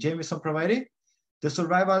this case, Jameson probiotic, the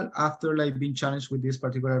survival after like being challenged with this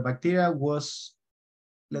particular bacteria was,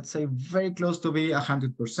 let's say, very close to be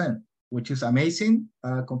 100%, which is amazing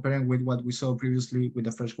comparing with what we saw previously with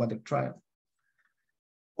the freshwater trial.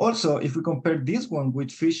 Also, if we compare this one with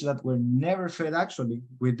fish that were never fed actually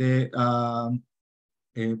with the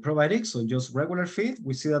probiotics, so just regular feed,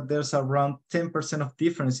 we see that there's around 10% of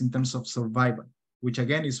difference in terms of survival, which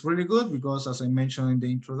again is really good because, as I mentioned in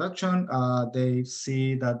the introduction, they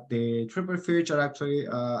see that the triploid fish are actually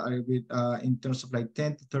a bit, in terms of like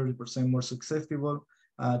 10 to 30% more susceptible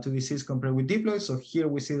to disease compared with diploid. So here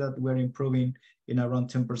we see that we're improving in around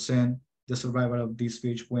 10% the survival of these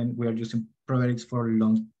fish when we are using probiotics for a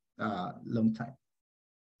long time.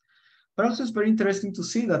 But also it's very interesting to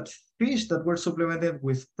see that fish that were supplemented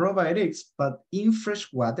with probiotics, but in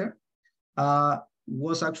freshwater,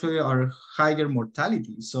 was actually our higher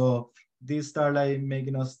mortality. So these start like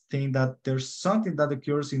making us think that there's something that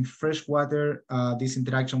occurs in freshwater, this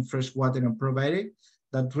interaction freshwater and probiotic,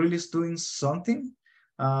 that really is doing something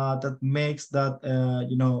that makes that,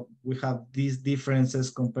 you know, we have these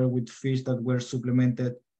differences compared with fish that were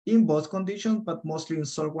supplemented in both conditions, but mostly in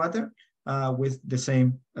salt water with the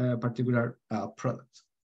same particular product.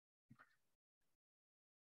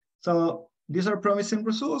 So these are promising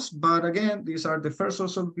results, but again, these are the first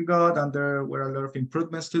results we got, and there were a lot of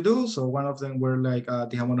improvements to do. So one of them were like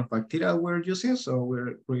the amount of bacteria we're using. So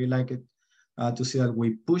we're really like it to see that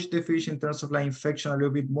we push the fish in terms of like infection a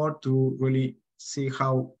little bit more to really see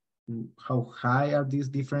how high are these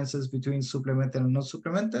differences between supplemented and not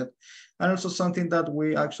supplemented. And also something that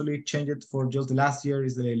we actually changed for just the last year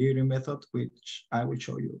is the delivery method, which I will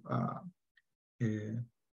show you in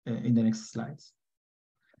the next slides.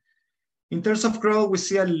 In terms of growth, we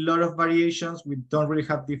see a lot of variations. We don't really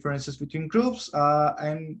have differences between groups.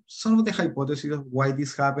 And some of the hypotheses of why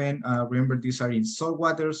this happened, remember, these are in salt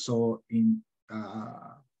water, so in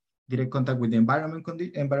direct contact with the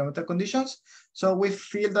environmental conditions. So we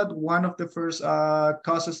feel that one of the first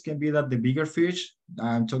causes can be that the bigger fish,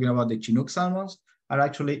 I'm talking about the Chinook salmons, are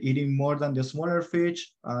actually eating more than the smaller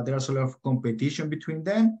fish. There's a lot of competition between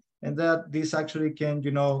them, and that this actually can,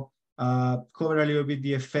 you know, cover a little bit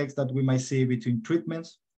the effects that we might see between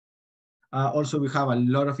treatments. Also, we have a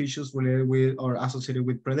lot of issues related with or associated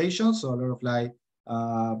with predation. So a lot of like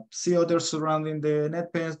sea otters surrounding the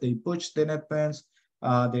net pens, they push the net pens,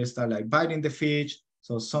 they start like biting the fish.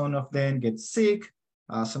 So some of them get sick,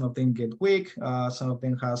 some of them get weak, some of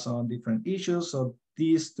them have some different issues. So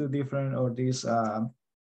these two different, or these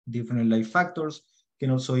different like factors can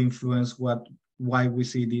also influence why we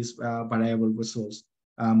see these variable results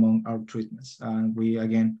among our treatments. And we,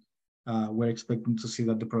 again, we're expecting to see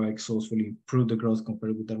that the probiotic source will improve the growth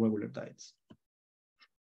compared with the regular diets.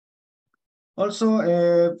 Also,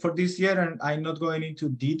 for this year, and I'm not going into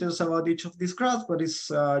details about each of these graphs, but it's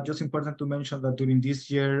just important to mention that during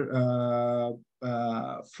this year,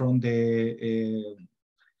 from the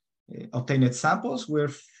obtained samples,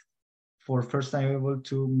 we're for first time able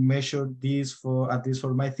to measure these for, at least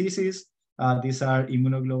for my thesis. These are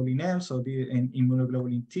immunoglobulin M, so and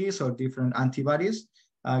immunoglobulin T, so different antibodies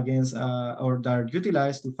against or that are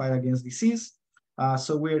utilized to fight against disease.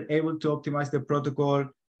 So we're able to optimize the protocol,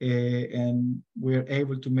 and we're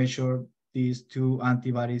able to measure these two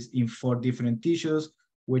antibodies in 4 different tissues.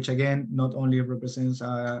 which again, not only represents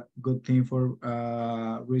a good thing for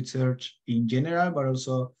research in general, but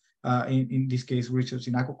also in this case, research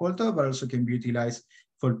in aquaculture, but also can be utilized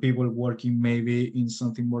for people working maybe in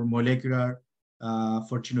something more molecular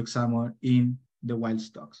for Chinook salmon in the wild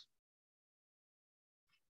stocks.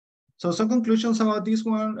 So some conclusions about this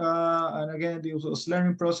one, and again, this was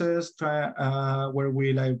learning process where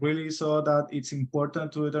we really saw that it's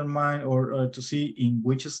important to determine or to see in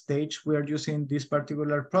which stage we are using this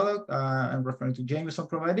particular product. I'm referring to Jameson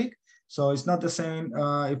probiotic. So it's not the same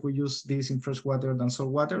if we use this in freshwater than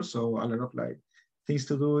saltwater. So a lot of things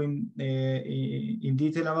to do in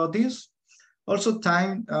detail about this. Also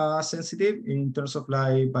time sensitive in terms of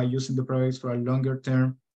by using the products for a longer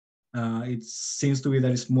term. It seems to be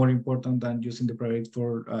that it's more important than using the product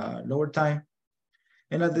for lower time.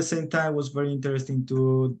 And at the same time, it was very interesting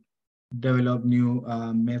to develop new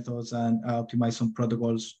methods and optimize some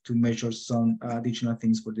protocols to measure some additional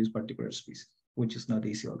things for this particular species, which is not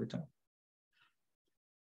easy all the time.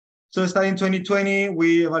 So starting 2020,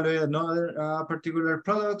 we evaluated another particular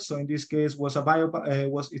product. So in this case,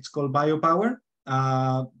 it's called BioPower.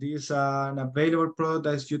 This is an available product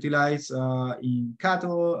that is utilized in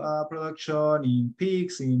cattle production, in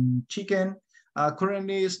pigs, in chicken.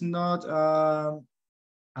 Currently, it's not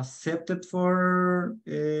accepted for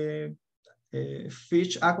fish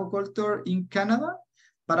aquaculture in Canada,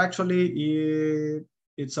 but actually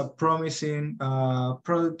it's a promising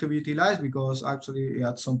product to be utilized because actually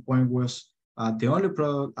at some point was the only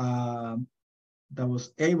product that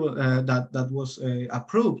was able that was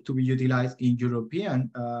approved to be utilized in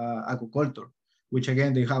European aquaculture, which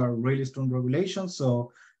again they have a really strong regulation.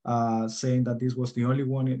 So saying that this was the only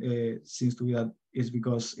one seems to be that is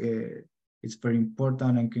because it's very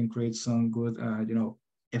important and can create some good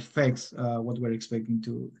effects what we're expecting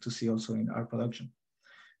to see also in our production.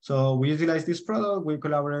 So we utilize this product. We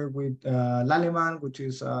collaborate with L'Allemand, which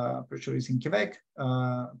is pretty sure is in Quebec.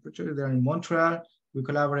 Pretty sure they're in Montreal. We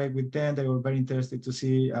collaborate with them. They were very interested to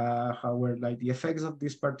see how were the effects of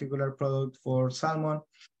this particular product for salmon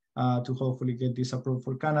to hopefully get this approved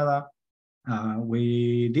for Canada.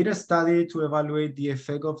 We did a study to evaluate the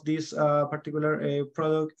effect of this particular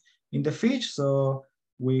product in the fish. So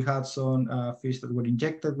we had some fish that were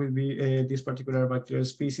injected with this particular bacterial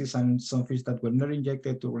species and some fish that were not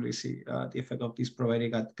injected to really see the effect of this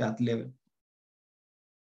probiotic at gut level.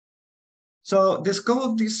 So the scope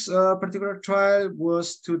of this particular trial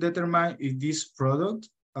was to determine if this product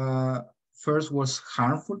first was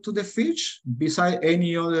harmful to the fish, beside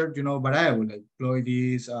any other variable like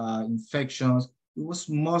ploidies, infections. It was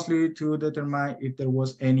mostly to determine if there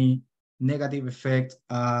was any negative effect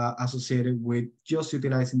associated with just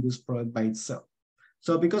utilizing this product by itself.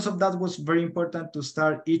 So because of that, it was very important to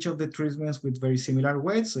start each of the treatments with very similar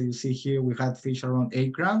weights. So you see here we had fish around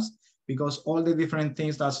 8 grams because all the different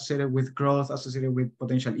things associated with growth, associated with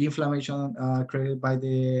potential inflammation created by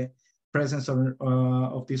the presence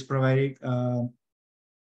of this probiotic,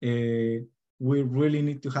 we really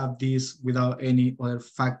need to have this without any other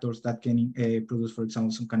factors that can produce, for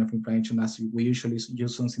example, some kind of inflammation, as we usually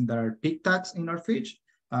use something that are pig tags in our fish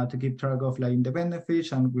to keep track of independent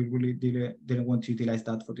fish, and we really didn't want to utilize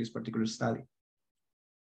that for this particular study.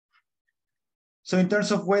 So in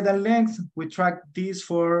terms of weight and length, we tracked this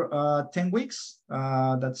for 10 weeks.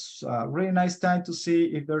 That's a really nice time to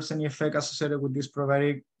see if there's any effect associated with this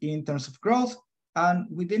probiotic in terms of growth. And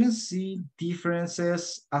we didn't see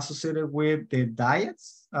differences associated with the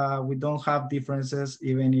diets. We don't have differences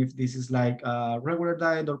even if this is like a regular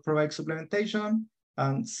diet or probiotic supplementation.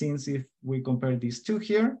 And since if we compare these two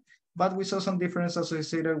here, but we saw some difference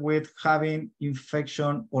associated with having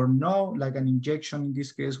infection or no, like an injection in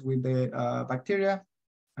this case with the bacteria,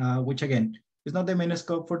 which again, is not the main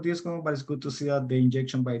scope for this one, but it's good to see that the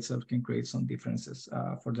injection by itself can create some differences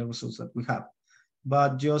for the results that we have.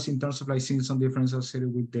 But just in terms of seeing some differences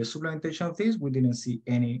associated with the supplementation of this, we didn't see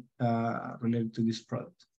any related to this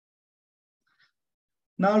product.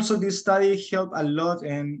 Now, also this study helped a lot,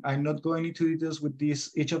 and I'm not going into details with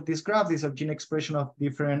each of these graphs. These are gene expression of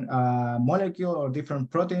different molecules or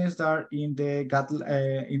different proteins that are in the gut,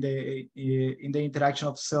 in the interaction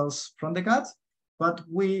of cells from the gut. But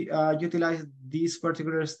we utilized this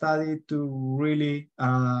particular study to really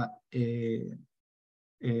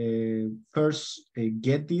first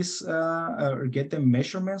get this or get the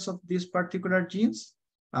measurements of these particular genes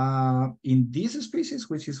in this species,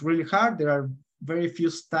 which is really hard. There are very few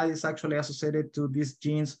studies actually associated to these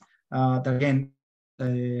genes that again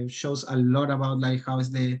shows a lot about how is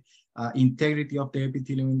the integrity of the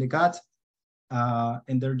epithelium in the gut.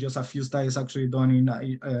 And there are just a few studies actually done in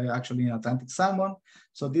actually in Atlantic salmon.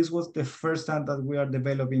 So this was the first time that we are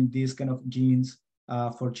developing these kind of genes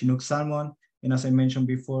for Chinook salmon. And as I mentioned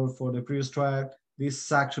before, for the previous trial,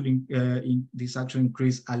 this actually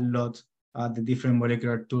increased a lot the different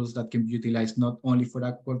molecular tools that can be utilized not only for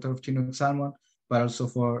aquaculture of Chinook salmon, but also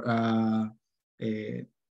for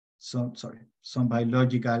some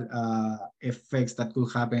biological effects that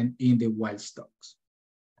could happen in the wild stocks.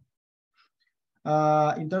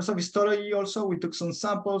 In terms of histology also, we took some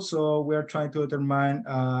samples. So we are trying to determine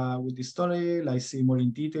with the histology, like see more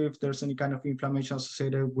in detail if there's any kind of inflammation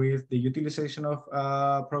associated with the utilization of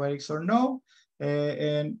probiotics or no.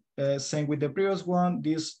 And same with the previous one,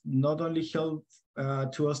 this not only helps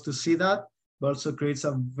to us to see that, but also creates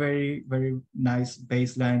a very, very nice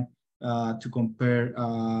baseline to compare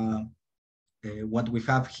what we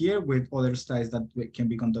have here with other studies that can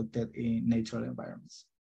be conducted in natural environments.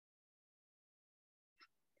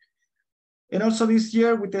 And also this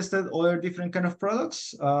year, we tested other different kind of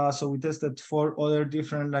products. So we tested 4 other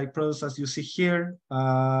different like products as you see here.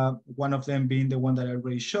 One of them being the one that I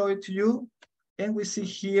already showed to you. And we see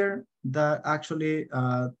here that actually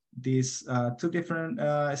these 2 different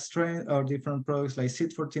strains or different products like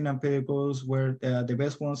SID14 and pedicles were the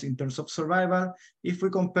best ones in terms of survival. If we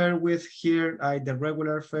compare with here the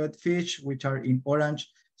regular fed fish, which are in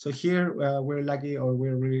orange. So here we're lucky, or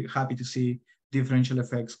we're really happy to see differential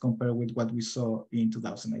effects compared with what we saw in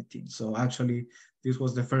 2019. So actually, this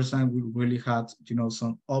was the first time we really had,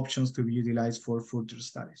 some options to be utilized for further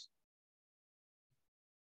studies.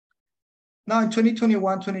 Now in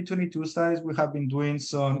 2021, 2022 studies, we have been doing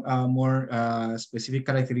some more specific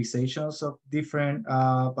characterizations of different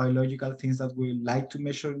biological things that we like to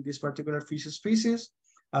measure in this particular fish species.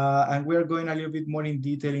 And we're going a little bit more in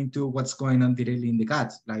detail into what's going on directly in the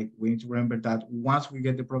gut. Like we need to remember that once we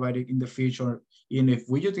get the probiotic in the fish, or even if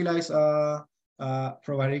we utilize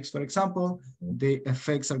probiotics, for example, the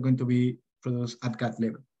effects are going to be produced at gut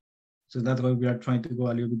level. So that's why we are trying to go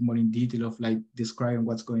a little bit more in detail of like describing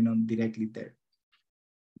what's going on directly there.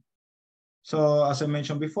 So as I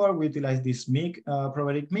mentioned before, we utilize this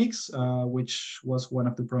probiotic mix, which was one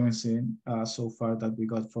of the promising so far that we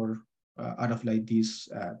got for out of like this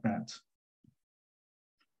brand.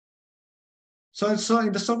 So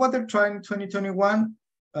in the saltwater trial in 2021,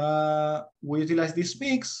 we utilized this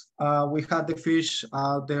mix. We had the fish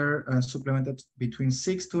out there supplemented between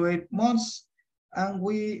 6 to 8 months, and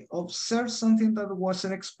we observed something that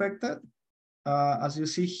wasn't expected. As you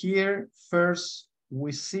see here, first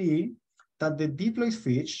we see that the diploid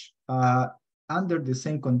fish under the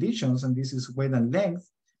same conditions, and this is weight and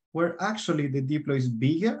length, were actually the diploids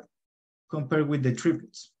bigger compared with the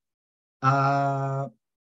triplets. And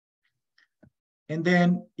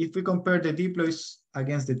then if we compare the diploids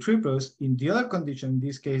against the triplets in the other condition, in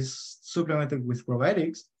this case, supplemented with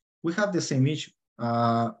probiotics, we have the same issue.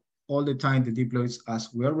 All the time, the diploids,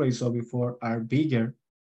 as we already saw before, are bigger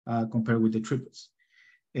compared with the triplets.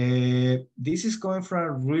 This is coming from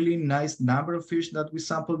a really nice number of fish that we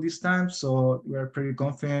sampled this time. So we are pretty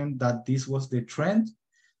confident that this was the trend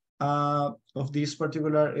of this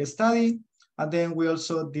particular study. And then we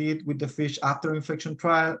also did with the fish after infection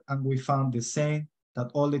trial, and we found the same,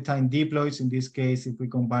 that all the time diploids, in this case, if we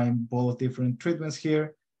combine both different treatments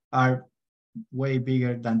here, are way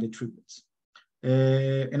bigger than the triplets.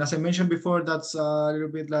 And as I mentioned before, that's a little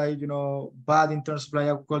bit like, bad in terms of like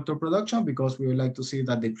aquaculture production, because we would like to see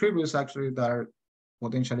that the triplets actually that are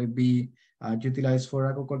potentially be utilized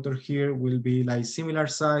for aquaculture here will be like similar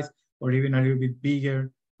size or even a little bit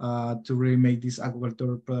bigger to really make this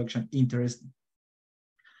aquaculture production interesting.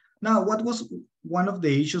 Now, what was one of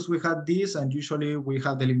the issues we had this, and usually we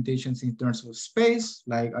have the limitations in terms of space.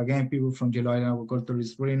 Like again, people from Yellow Island Aquaculture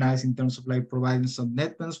is really nice in terms of like providing some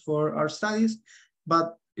net pens for our studies,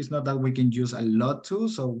 but it's not that we can use a lot too.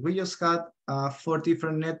 So we just had 4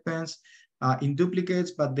 different net pens in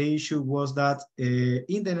duplicates, but the issue was that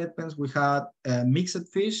in the net pens we had mixed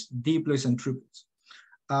fish, diploids, and triplets.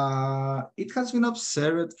 It has been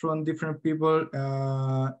observed from different people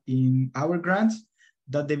in our grants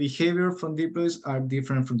that the behavior from diploids are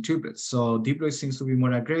different from triplets. So diploids seems to be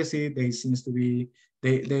more aggressive. They seems to be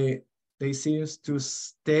they seems to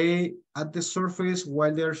stay at the surface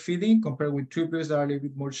while they're feeding, compared with triplets that are a little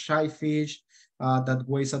bit more shy fish that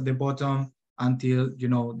waits at the bottom until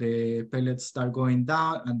the pellets start going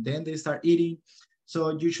down, and then they start eating.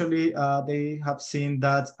 So usually they have seen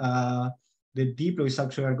that the diploids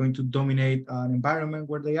actually are going to dominate an environment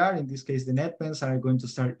where they are. In this case, the net pens are going to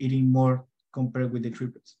start eating more compared with the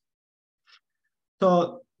triplets.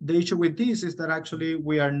 So the issue with this is that actually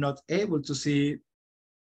we are not able to see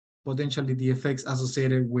potentially the effects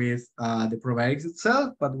associated with the probiotics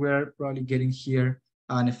itself, but we're probably getting here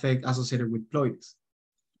an effect associated with ploidies.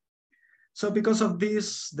 So because of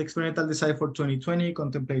this, the experimental design for 2020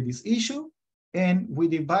 contemplate this issue, and we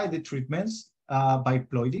divide the treatments by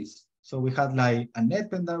ploidies. So we had like a net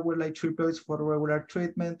pen that were like triploids for regular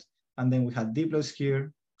treatment, and then we had diploids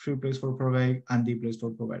here, triploids for probiotic, and diploids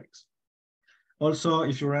for probiotics. Also,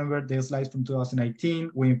 if you remember the slides from 2019,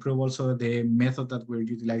 we improved also the method that we're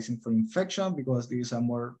utilizing for infection, because these are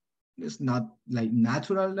more, it's not like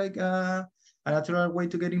natural, like a natural way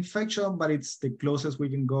to get infection, but it's the closest we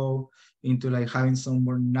can go into like having some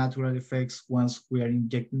more natural effects once we are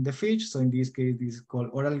injecting the fish. So in this case, this is called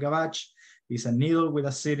oral gavage. It's a needle with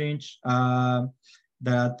a syringe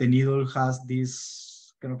that the needle has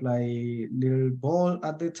this kind of like little ball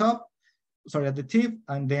at the top, sorry, at the tip,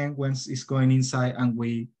 and then once it's going inside and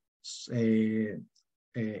we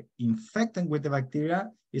infect them with the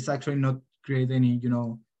bacteria, it's actually not create any,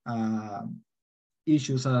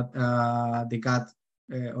 issues at the gut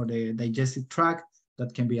or the digestive tract.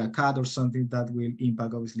 That can be a cut or something that will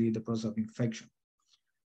impact, obviously, the process of infection.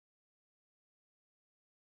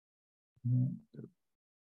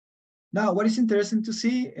 Now, what is interesting to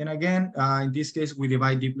see, and again, in this case, we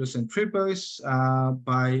divide diploids and triploids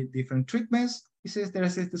by different treatments. This is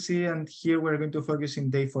interesting to see, and here we're going to focus in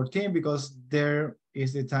day 14 because there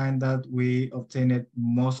is the time that we obtained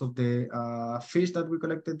most of the fish that we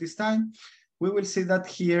collected this time. We will see that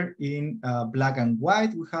here in black and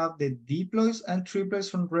white, we have the diploids and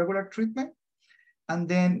triploids from regular treatment. And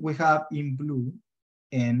then we have in blue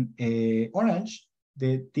and orange,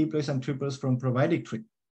 the diploids and triploids from probiotic treatment.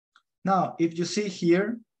 Now, if you see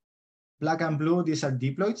here, black and blue, these are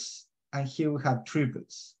diploids, and here we have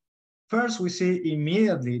triploids. First, we see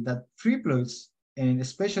immediately that triploids, and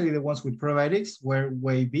especially the ones with probiotics, were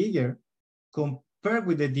way bigger compared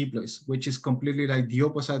with the diploids, which is completely like the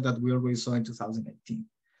opposite that we already saw in 2018.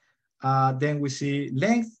 Then we see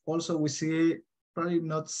length. Also, we see probably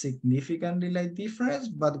not significantly like difference,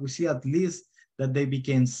 but we see at least that they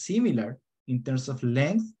became similar in terms of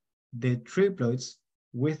length. The triploids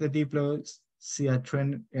with the diploids see a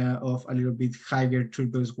trend of a little bit higher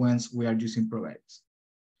triploids once we are using probiotics.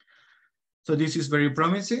 So this is very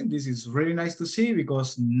promising. This is really nice to see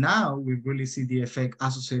because now we really see the effect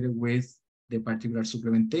associated with the particular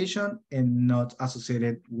supplementation and not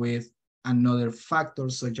associated with another factor,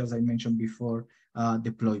 such as I mentioned before,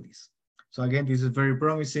 the ploidies. So again, this is very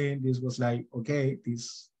promising. This was like, okay,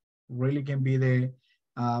 this really can be the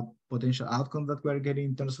potential outcome that we're getting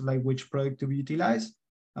in terms of like which product to be utilized.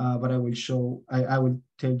 But I will show, I will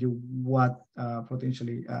tell you what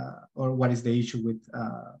potentially, or what is the issue with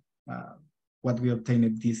what we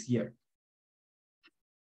obtained this year.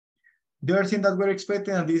 The other thing that we're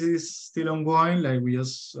expecting, and this is still ongoing, like we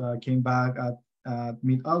just came back at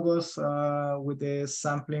mid-August with the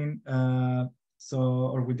sampling,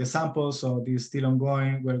 or with the samples, so this is still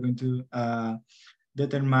ongoing. We're going to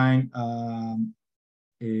determine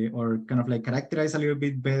or kind of like characterize a little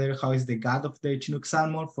bit better how is the gut of the Chinook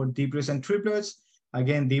salmon for diploids and triploids.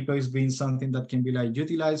 Again, diploids being something that can be like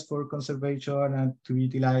utilized for conservation and to be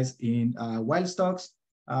utilized in wild stocks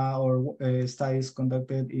or studies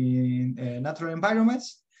conducted in natural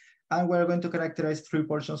environments. And we're going to characterize 3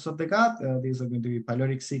 portions of the gut. These are going to be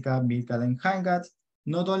pyloric, ceca, midgut, and hindgut,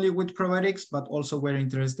 not only with probiotics, but also we're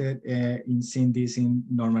interested in seeing this in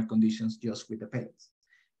normal conditions just with the pellets.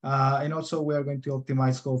 And also we are going to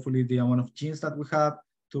optimize hopefully the amount of genes that we have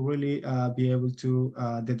to really be able to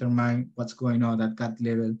determine what's going on at gut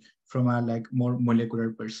level from a like more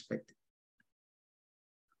molecular perspective.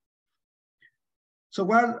 So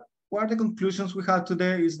what are the conclusions we have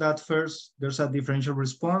today is that first, there's a differential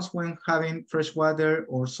response when having freshwater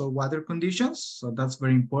or saltwater conditions. So that's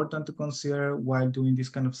very important to consider while doing these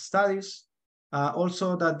kind of studies.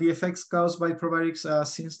 Also that the effects caused by probiotics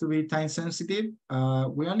seems to be time sensitive.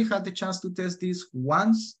 We only had the chance to test this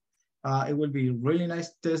once. It will be really nice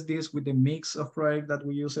to test this with the mix of probiotic that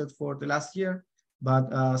we used for the last year,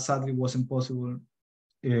 but sadly wasn't possible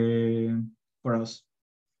for us.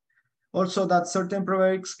 Also that certain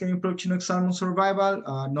probiotics can improve Chinook salmon survival.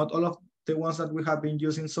 Not all of the ones that we have been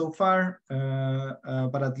using so far,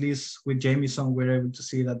 but at least with Jameson, we're able to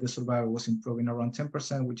see that the survival was improving around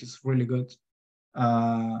 10%, which is really good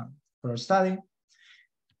for our study.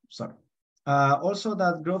 Sorry. Also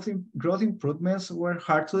that growth improvements were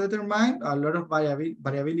hard to determine. A lot of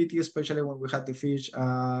variability, especially when we had the fish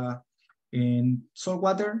in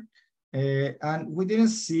saltwater. And we didn't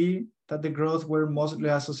see that the growth were mostly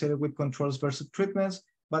associated with controls versus treatments,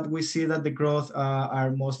 but we see that the growth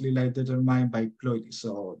are mostly like determined by ploidies,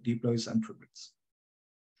 so diploids and triploids.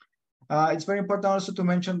 It's very important also to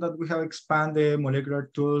mention that we have expanded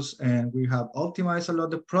molecular tools and we have optimized a lot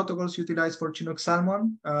of the protocols utilized for Chinook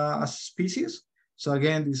salmon as species. So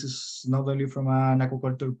again, this is not only from an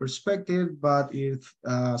aquaculture perspective, but if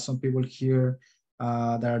some people here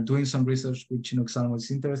that are doing some research with Chinook salmon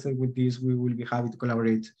is interested with this, we will be happy to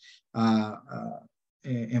collaborate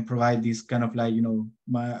and provide this kind of like,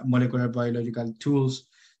 molecular biological tools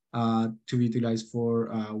to be utilized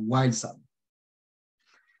for wild salmon.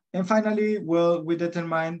 And finally, well, we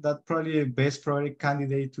determined that probably the best probiotic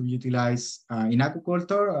candidate to utilize in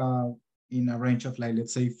aquaculture in a range of like,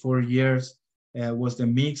 let's say 4 years was the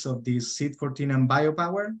mix of this seed14 and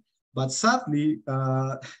biopower. But sadly,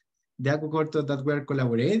 the aquaculture that we're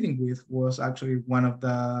collaborating with was actually one of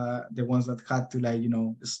the ones that had to like,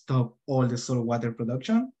 stop all the salt water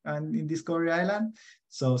production and in Discovery Island.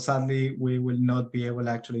 So sadly, we will not be able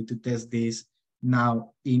actually to test this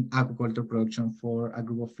now in aquaculture production for a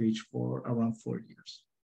group of fish for around 4 years.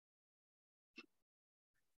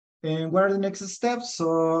 And what are the next steps?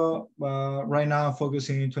 So right now I'm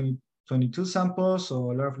focusing in 2022 samples.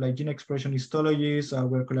 So a lot of like gene expression histologies.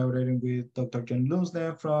 We're collaborating with Dr. John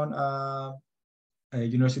Lumsden from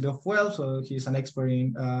University of Waterloo. So he's an expert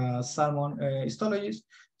in salmon histologies.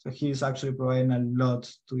 So he's actually providing a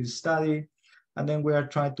lot to this study. And then we are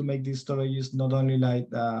trying to make these histologies not only like,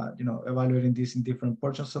 evaluating this in different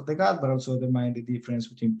portions of the gut, but also determine the difference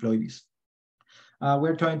between ploidies.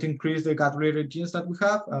 We're trying to increase the gut-related genes that we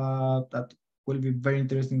have. That will be very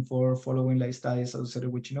interesting for following like studies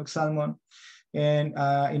associated with Chinook salmon. And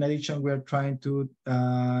in addition, we are trying to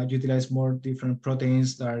utilize more different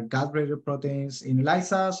proteins that are gut-related proteins in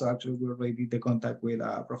ELISA. So actually, we already did the contact with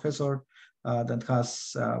a professor that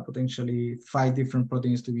has potentially 5 different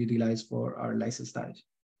proteins to be utilized for our ELISA study.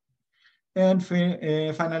 And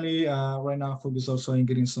finally, right now, focus also in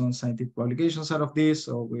getting some scientific publications out of this.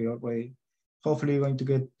 So we are already hopefully going to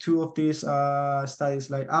get 2 of these studies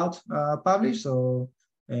like out published. So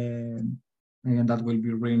and that will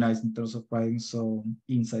be really nice in terms of providing some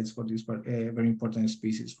insights for this very important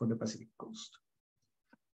species for the Pacific coast.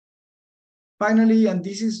 Finally, and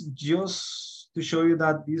this is just to show you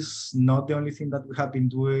that this is not the only thing that we have been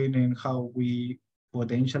doing and how we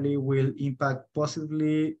potentially will impact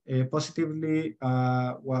positively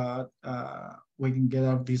what we can get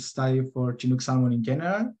out of this study for Chinook salmon in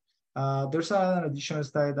general. There's an additional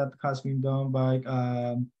study that has been done by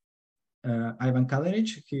Ivan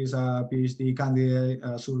Kalinich. He's a Ph.D. candidate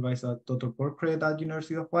supervised at Dr. Porcret at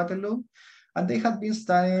University of Waterloo. And they have been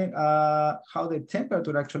studying how the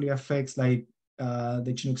temperature actually affects like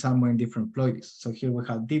the Chinook salmon in different ploidies. So here we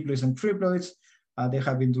have diploids and triploids. They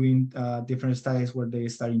have been doing different studies where they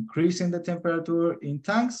start increasing the temperature in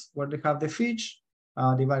tanks where they have the fish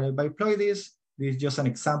divided by ploidies. This is just an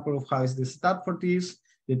example of how is the setup for this.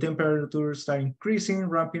 The temperature start increasing,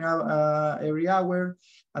 ramping up every hour,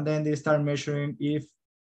 and then they start measuring if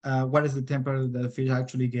what is the temperature that the fish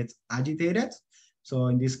actually gets agitated. So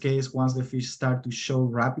in this case, once the fish start to show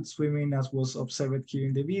rapid swimming, as was observed here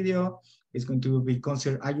in the video, it's going to be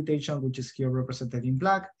considered agitation, which is here represented in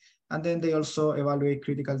black. And then they also evaluate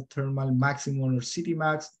critical thermal maximum or CT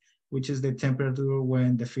max, which is the temperature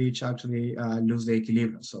when the fish actually lose the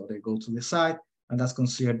equilibrium. So they go to the side, and that's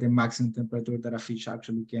considered the maximum temperature that a fish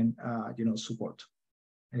actually can, support.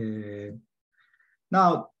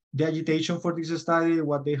 Now, the agitation for this study,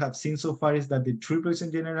 what they have seen so far is that the triploids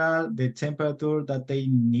in general, the temperature that they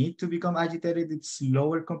need to become agitated, it's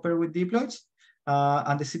lower compared with diploids.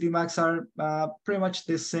 And the CT max are pretty much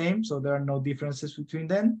the same, so there are no differences between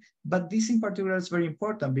them. But this in particular is very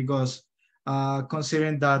important because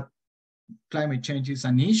considering that climate change is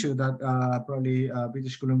an issue that probably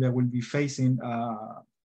British Columbia will be facing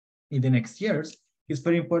in the next years, it's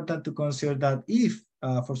very important to consider that if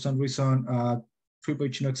for some reason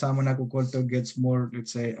triploid Chinook salmon aquaculture gets more,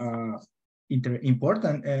 let's say,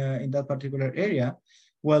 important in that particular area,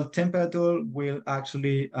 well, temperature will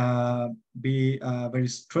actually be very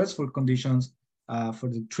stressful conditions for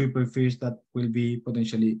the triploid fish that will be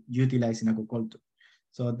potentially utilized in aquaculture.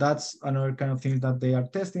 So that's another kind of thing that they are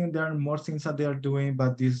testing. There are more things that they are doing,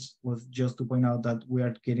 but this was just to point out that we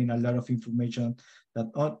are getting a lot of information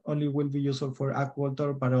that not only will be useful for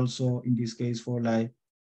aquaculture, but also in this case for like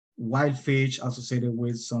wild fish associated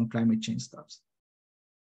with some climate change stuff.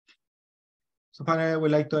 So finally, I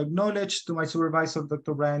would like to acknowledge to my supervisor,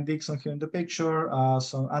 Dr. Brian Dixon here in the picture,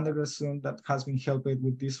 some undergrad student that has been helping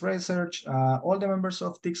with this research, all the members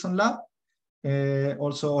of Dixon Lab,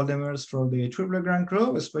 also all the members from the Triploid Grand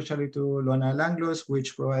Crew, especially to Luana Langlois,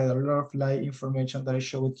 which provided a lot of live information that I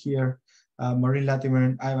showed here Maureen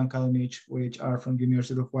Latimer, Ivan Kalinic, which are from the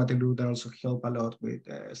University of Waterloo, that also help a lot with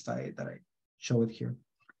the study that I showed here.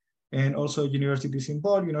 And also University St.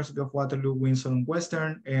 Paul, University of Waterloo, Windsor and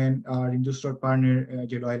Western, and our industrial partner,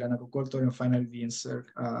 Yellow Island Aquaculture, and finally the INSERC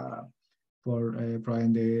for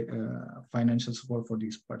providing the financial support for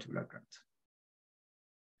this particular grant.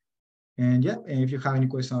 And yeah, and if you have any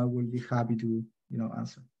questions, I will be happy to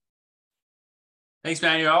answer. Thanks,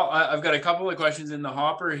 Manuel. I've got a couple of questions in the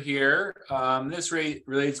hopper here. This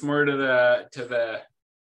relates more to the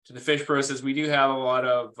fish process. We do have a lot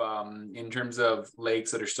of, in terms of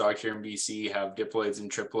lakes that are stocked here in BC, have diploids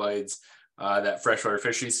and triploids that Freshwater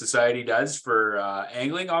Fisheries Society does for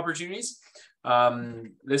angling opportunities.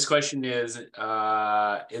 This question is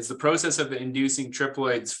the process of inducing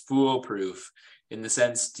triploids foolproof? In the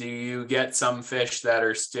sense, do you get some fish that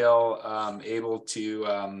are still able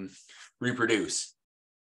to reproduce?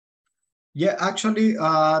 Yeah, actually,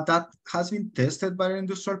 that has been tested by an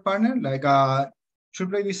industrial partner. Like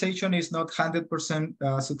triploidization is not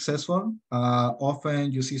 100% successful.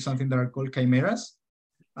 Often you see something that are called chimeras.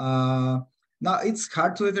 Now it's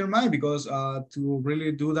hard to determine because to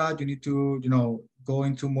really do that, you need to go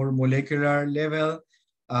into more molecular level.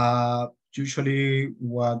 Usually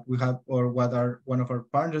what we have, or what one of our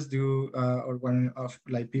partners do, or one of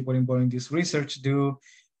people involved in this research do,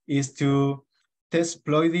 is to test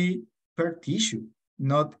ploidy per tissue,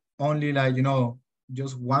 not only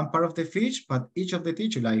just one part of the fish, but each of the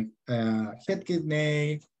tissue, like head,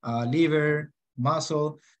 kidney, liver,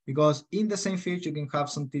 muscle, because in the same fish you can have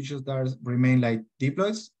some tissues that remain like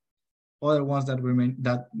diploids, other ones that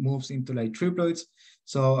moves into like triploids.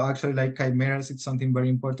 So actually, like chimeras, it's something very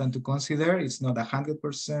important to consider. It's not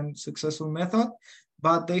 100% successful method,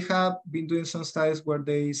 but they have been doing some studies where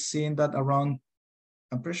they seen that around,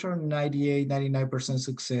 I'm pretty sure 98, 99%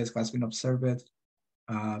 success has been observed.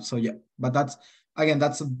 So yeah, but that's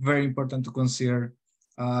very important to consider.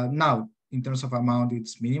 Now, in terms of amount,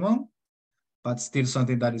 it's minimum, but still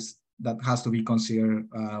something that has to be considered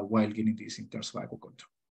while getting this in terms of aquaculture.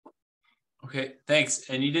 Okay, thanks.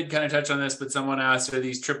 And you did kind of touch on this, but someone asked, are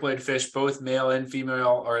these triploid fish both male and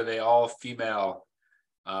female, or are they all female?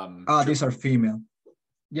 These are female.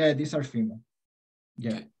 Yeah, these are female.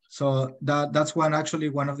 Yeah. Okay. So that's one of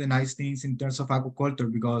the nice things in terms of aquaculture,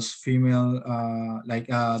 because female,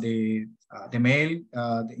 the male,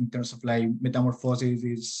 in terms of like metamorphosis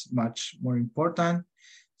is much more important.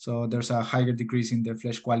 So there's a higher decrease in the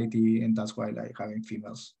flesh quality, and that's why like having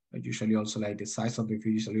females. Usually also like the size of the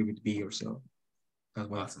fish is a little bit bigger, so that's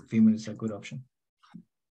why female is a good option.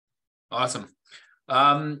 Awesome.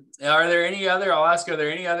 Are there any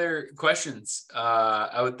other questions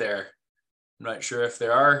out there? I'm not sure if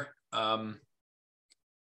there are. Here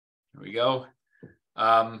we go.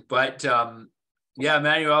 Yeah,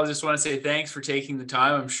 Manuel, I just want to say thanks for taking the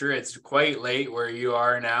time. I'm sure it's quite late where you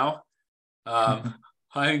are now.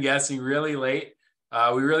 I'm guessing really late.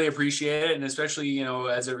 We really appreciate it, and especially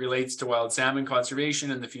as it relates to wild salmon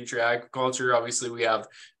conservation and the future agriculture. Obviously, we have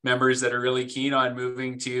members that are really keen on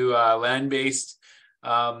moving to land-based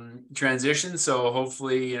transition. So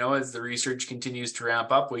hopefully, as the research continues to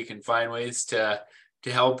ramp up, we can find ways to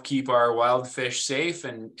help keep our wild fish safe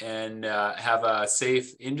and have a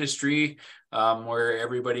safe industry where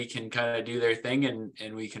everybody can kind of do their thing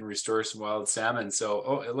and we can restore some wild salmon.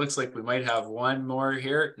 So, it looks like we might have one more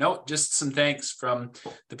here. No, just some thanks from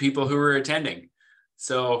the people who were attending.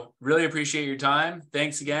 So really appreciate your time.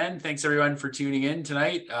 Thanks again. Thanks everyone for tuning in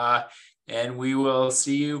tonight. And we will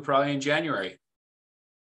see you probably in January.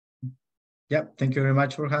 Yeah, thank you very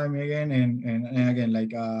much for having me again. And again,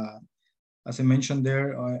 like as I mentioned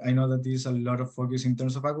there, I know that there's a lot of focus in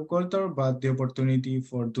terms of aquaculture, but the opportunity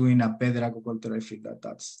for doing a better aquaculture, I feel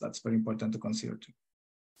that's very important to consider too.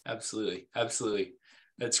 Absolutely. Absolutely.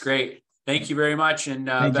 That's great. Thank you very much. And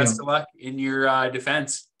best of luck in your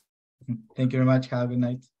defense. Thank you very much. Have a good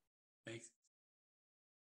night.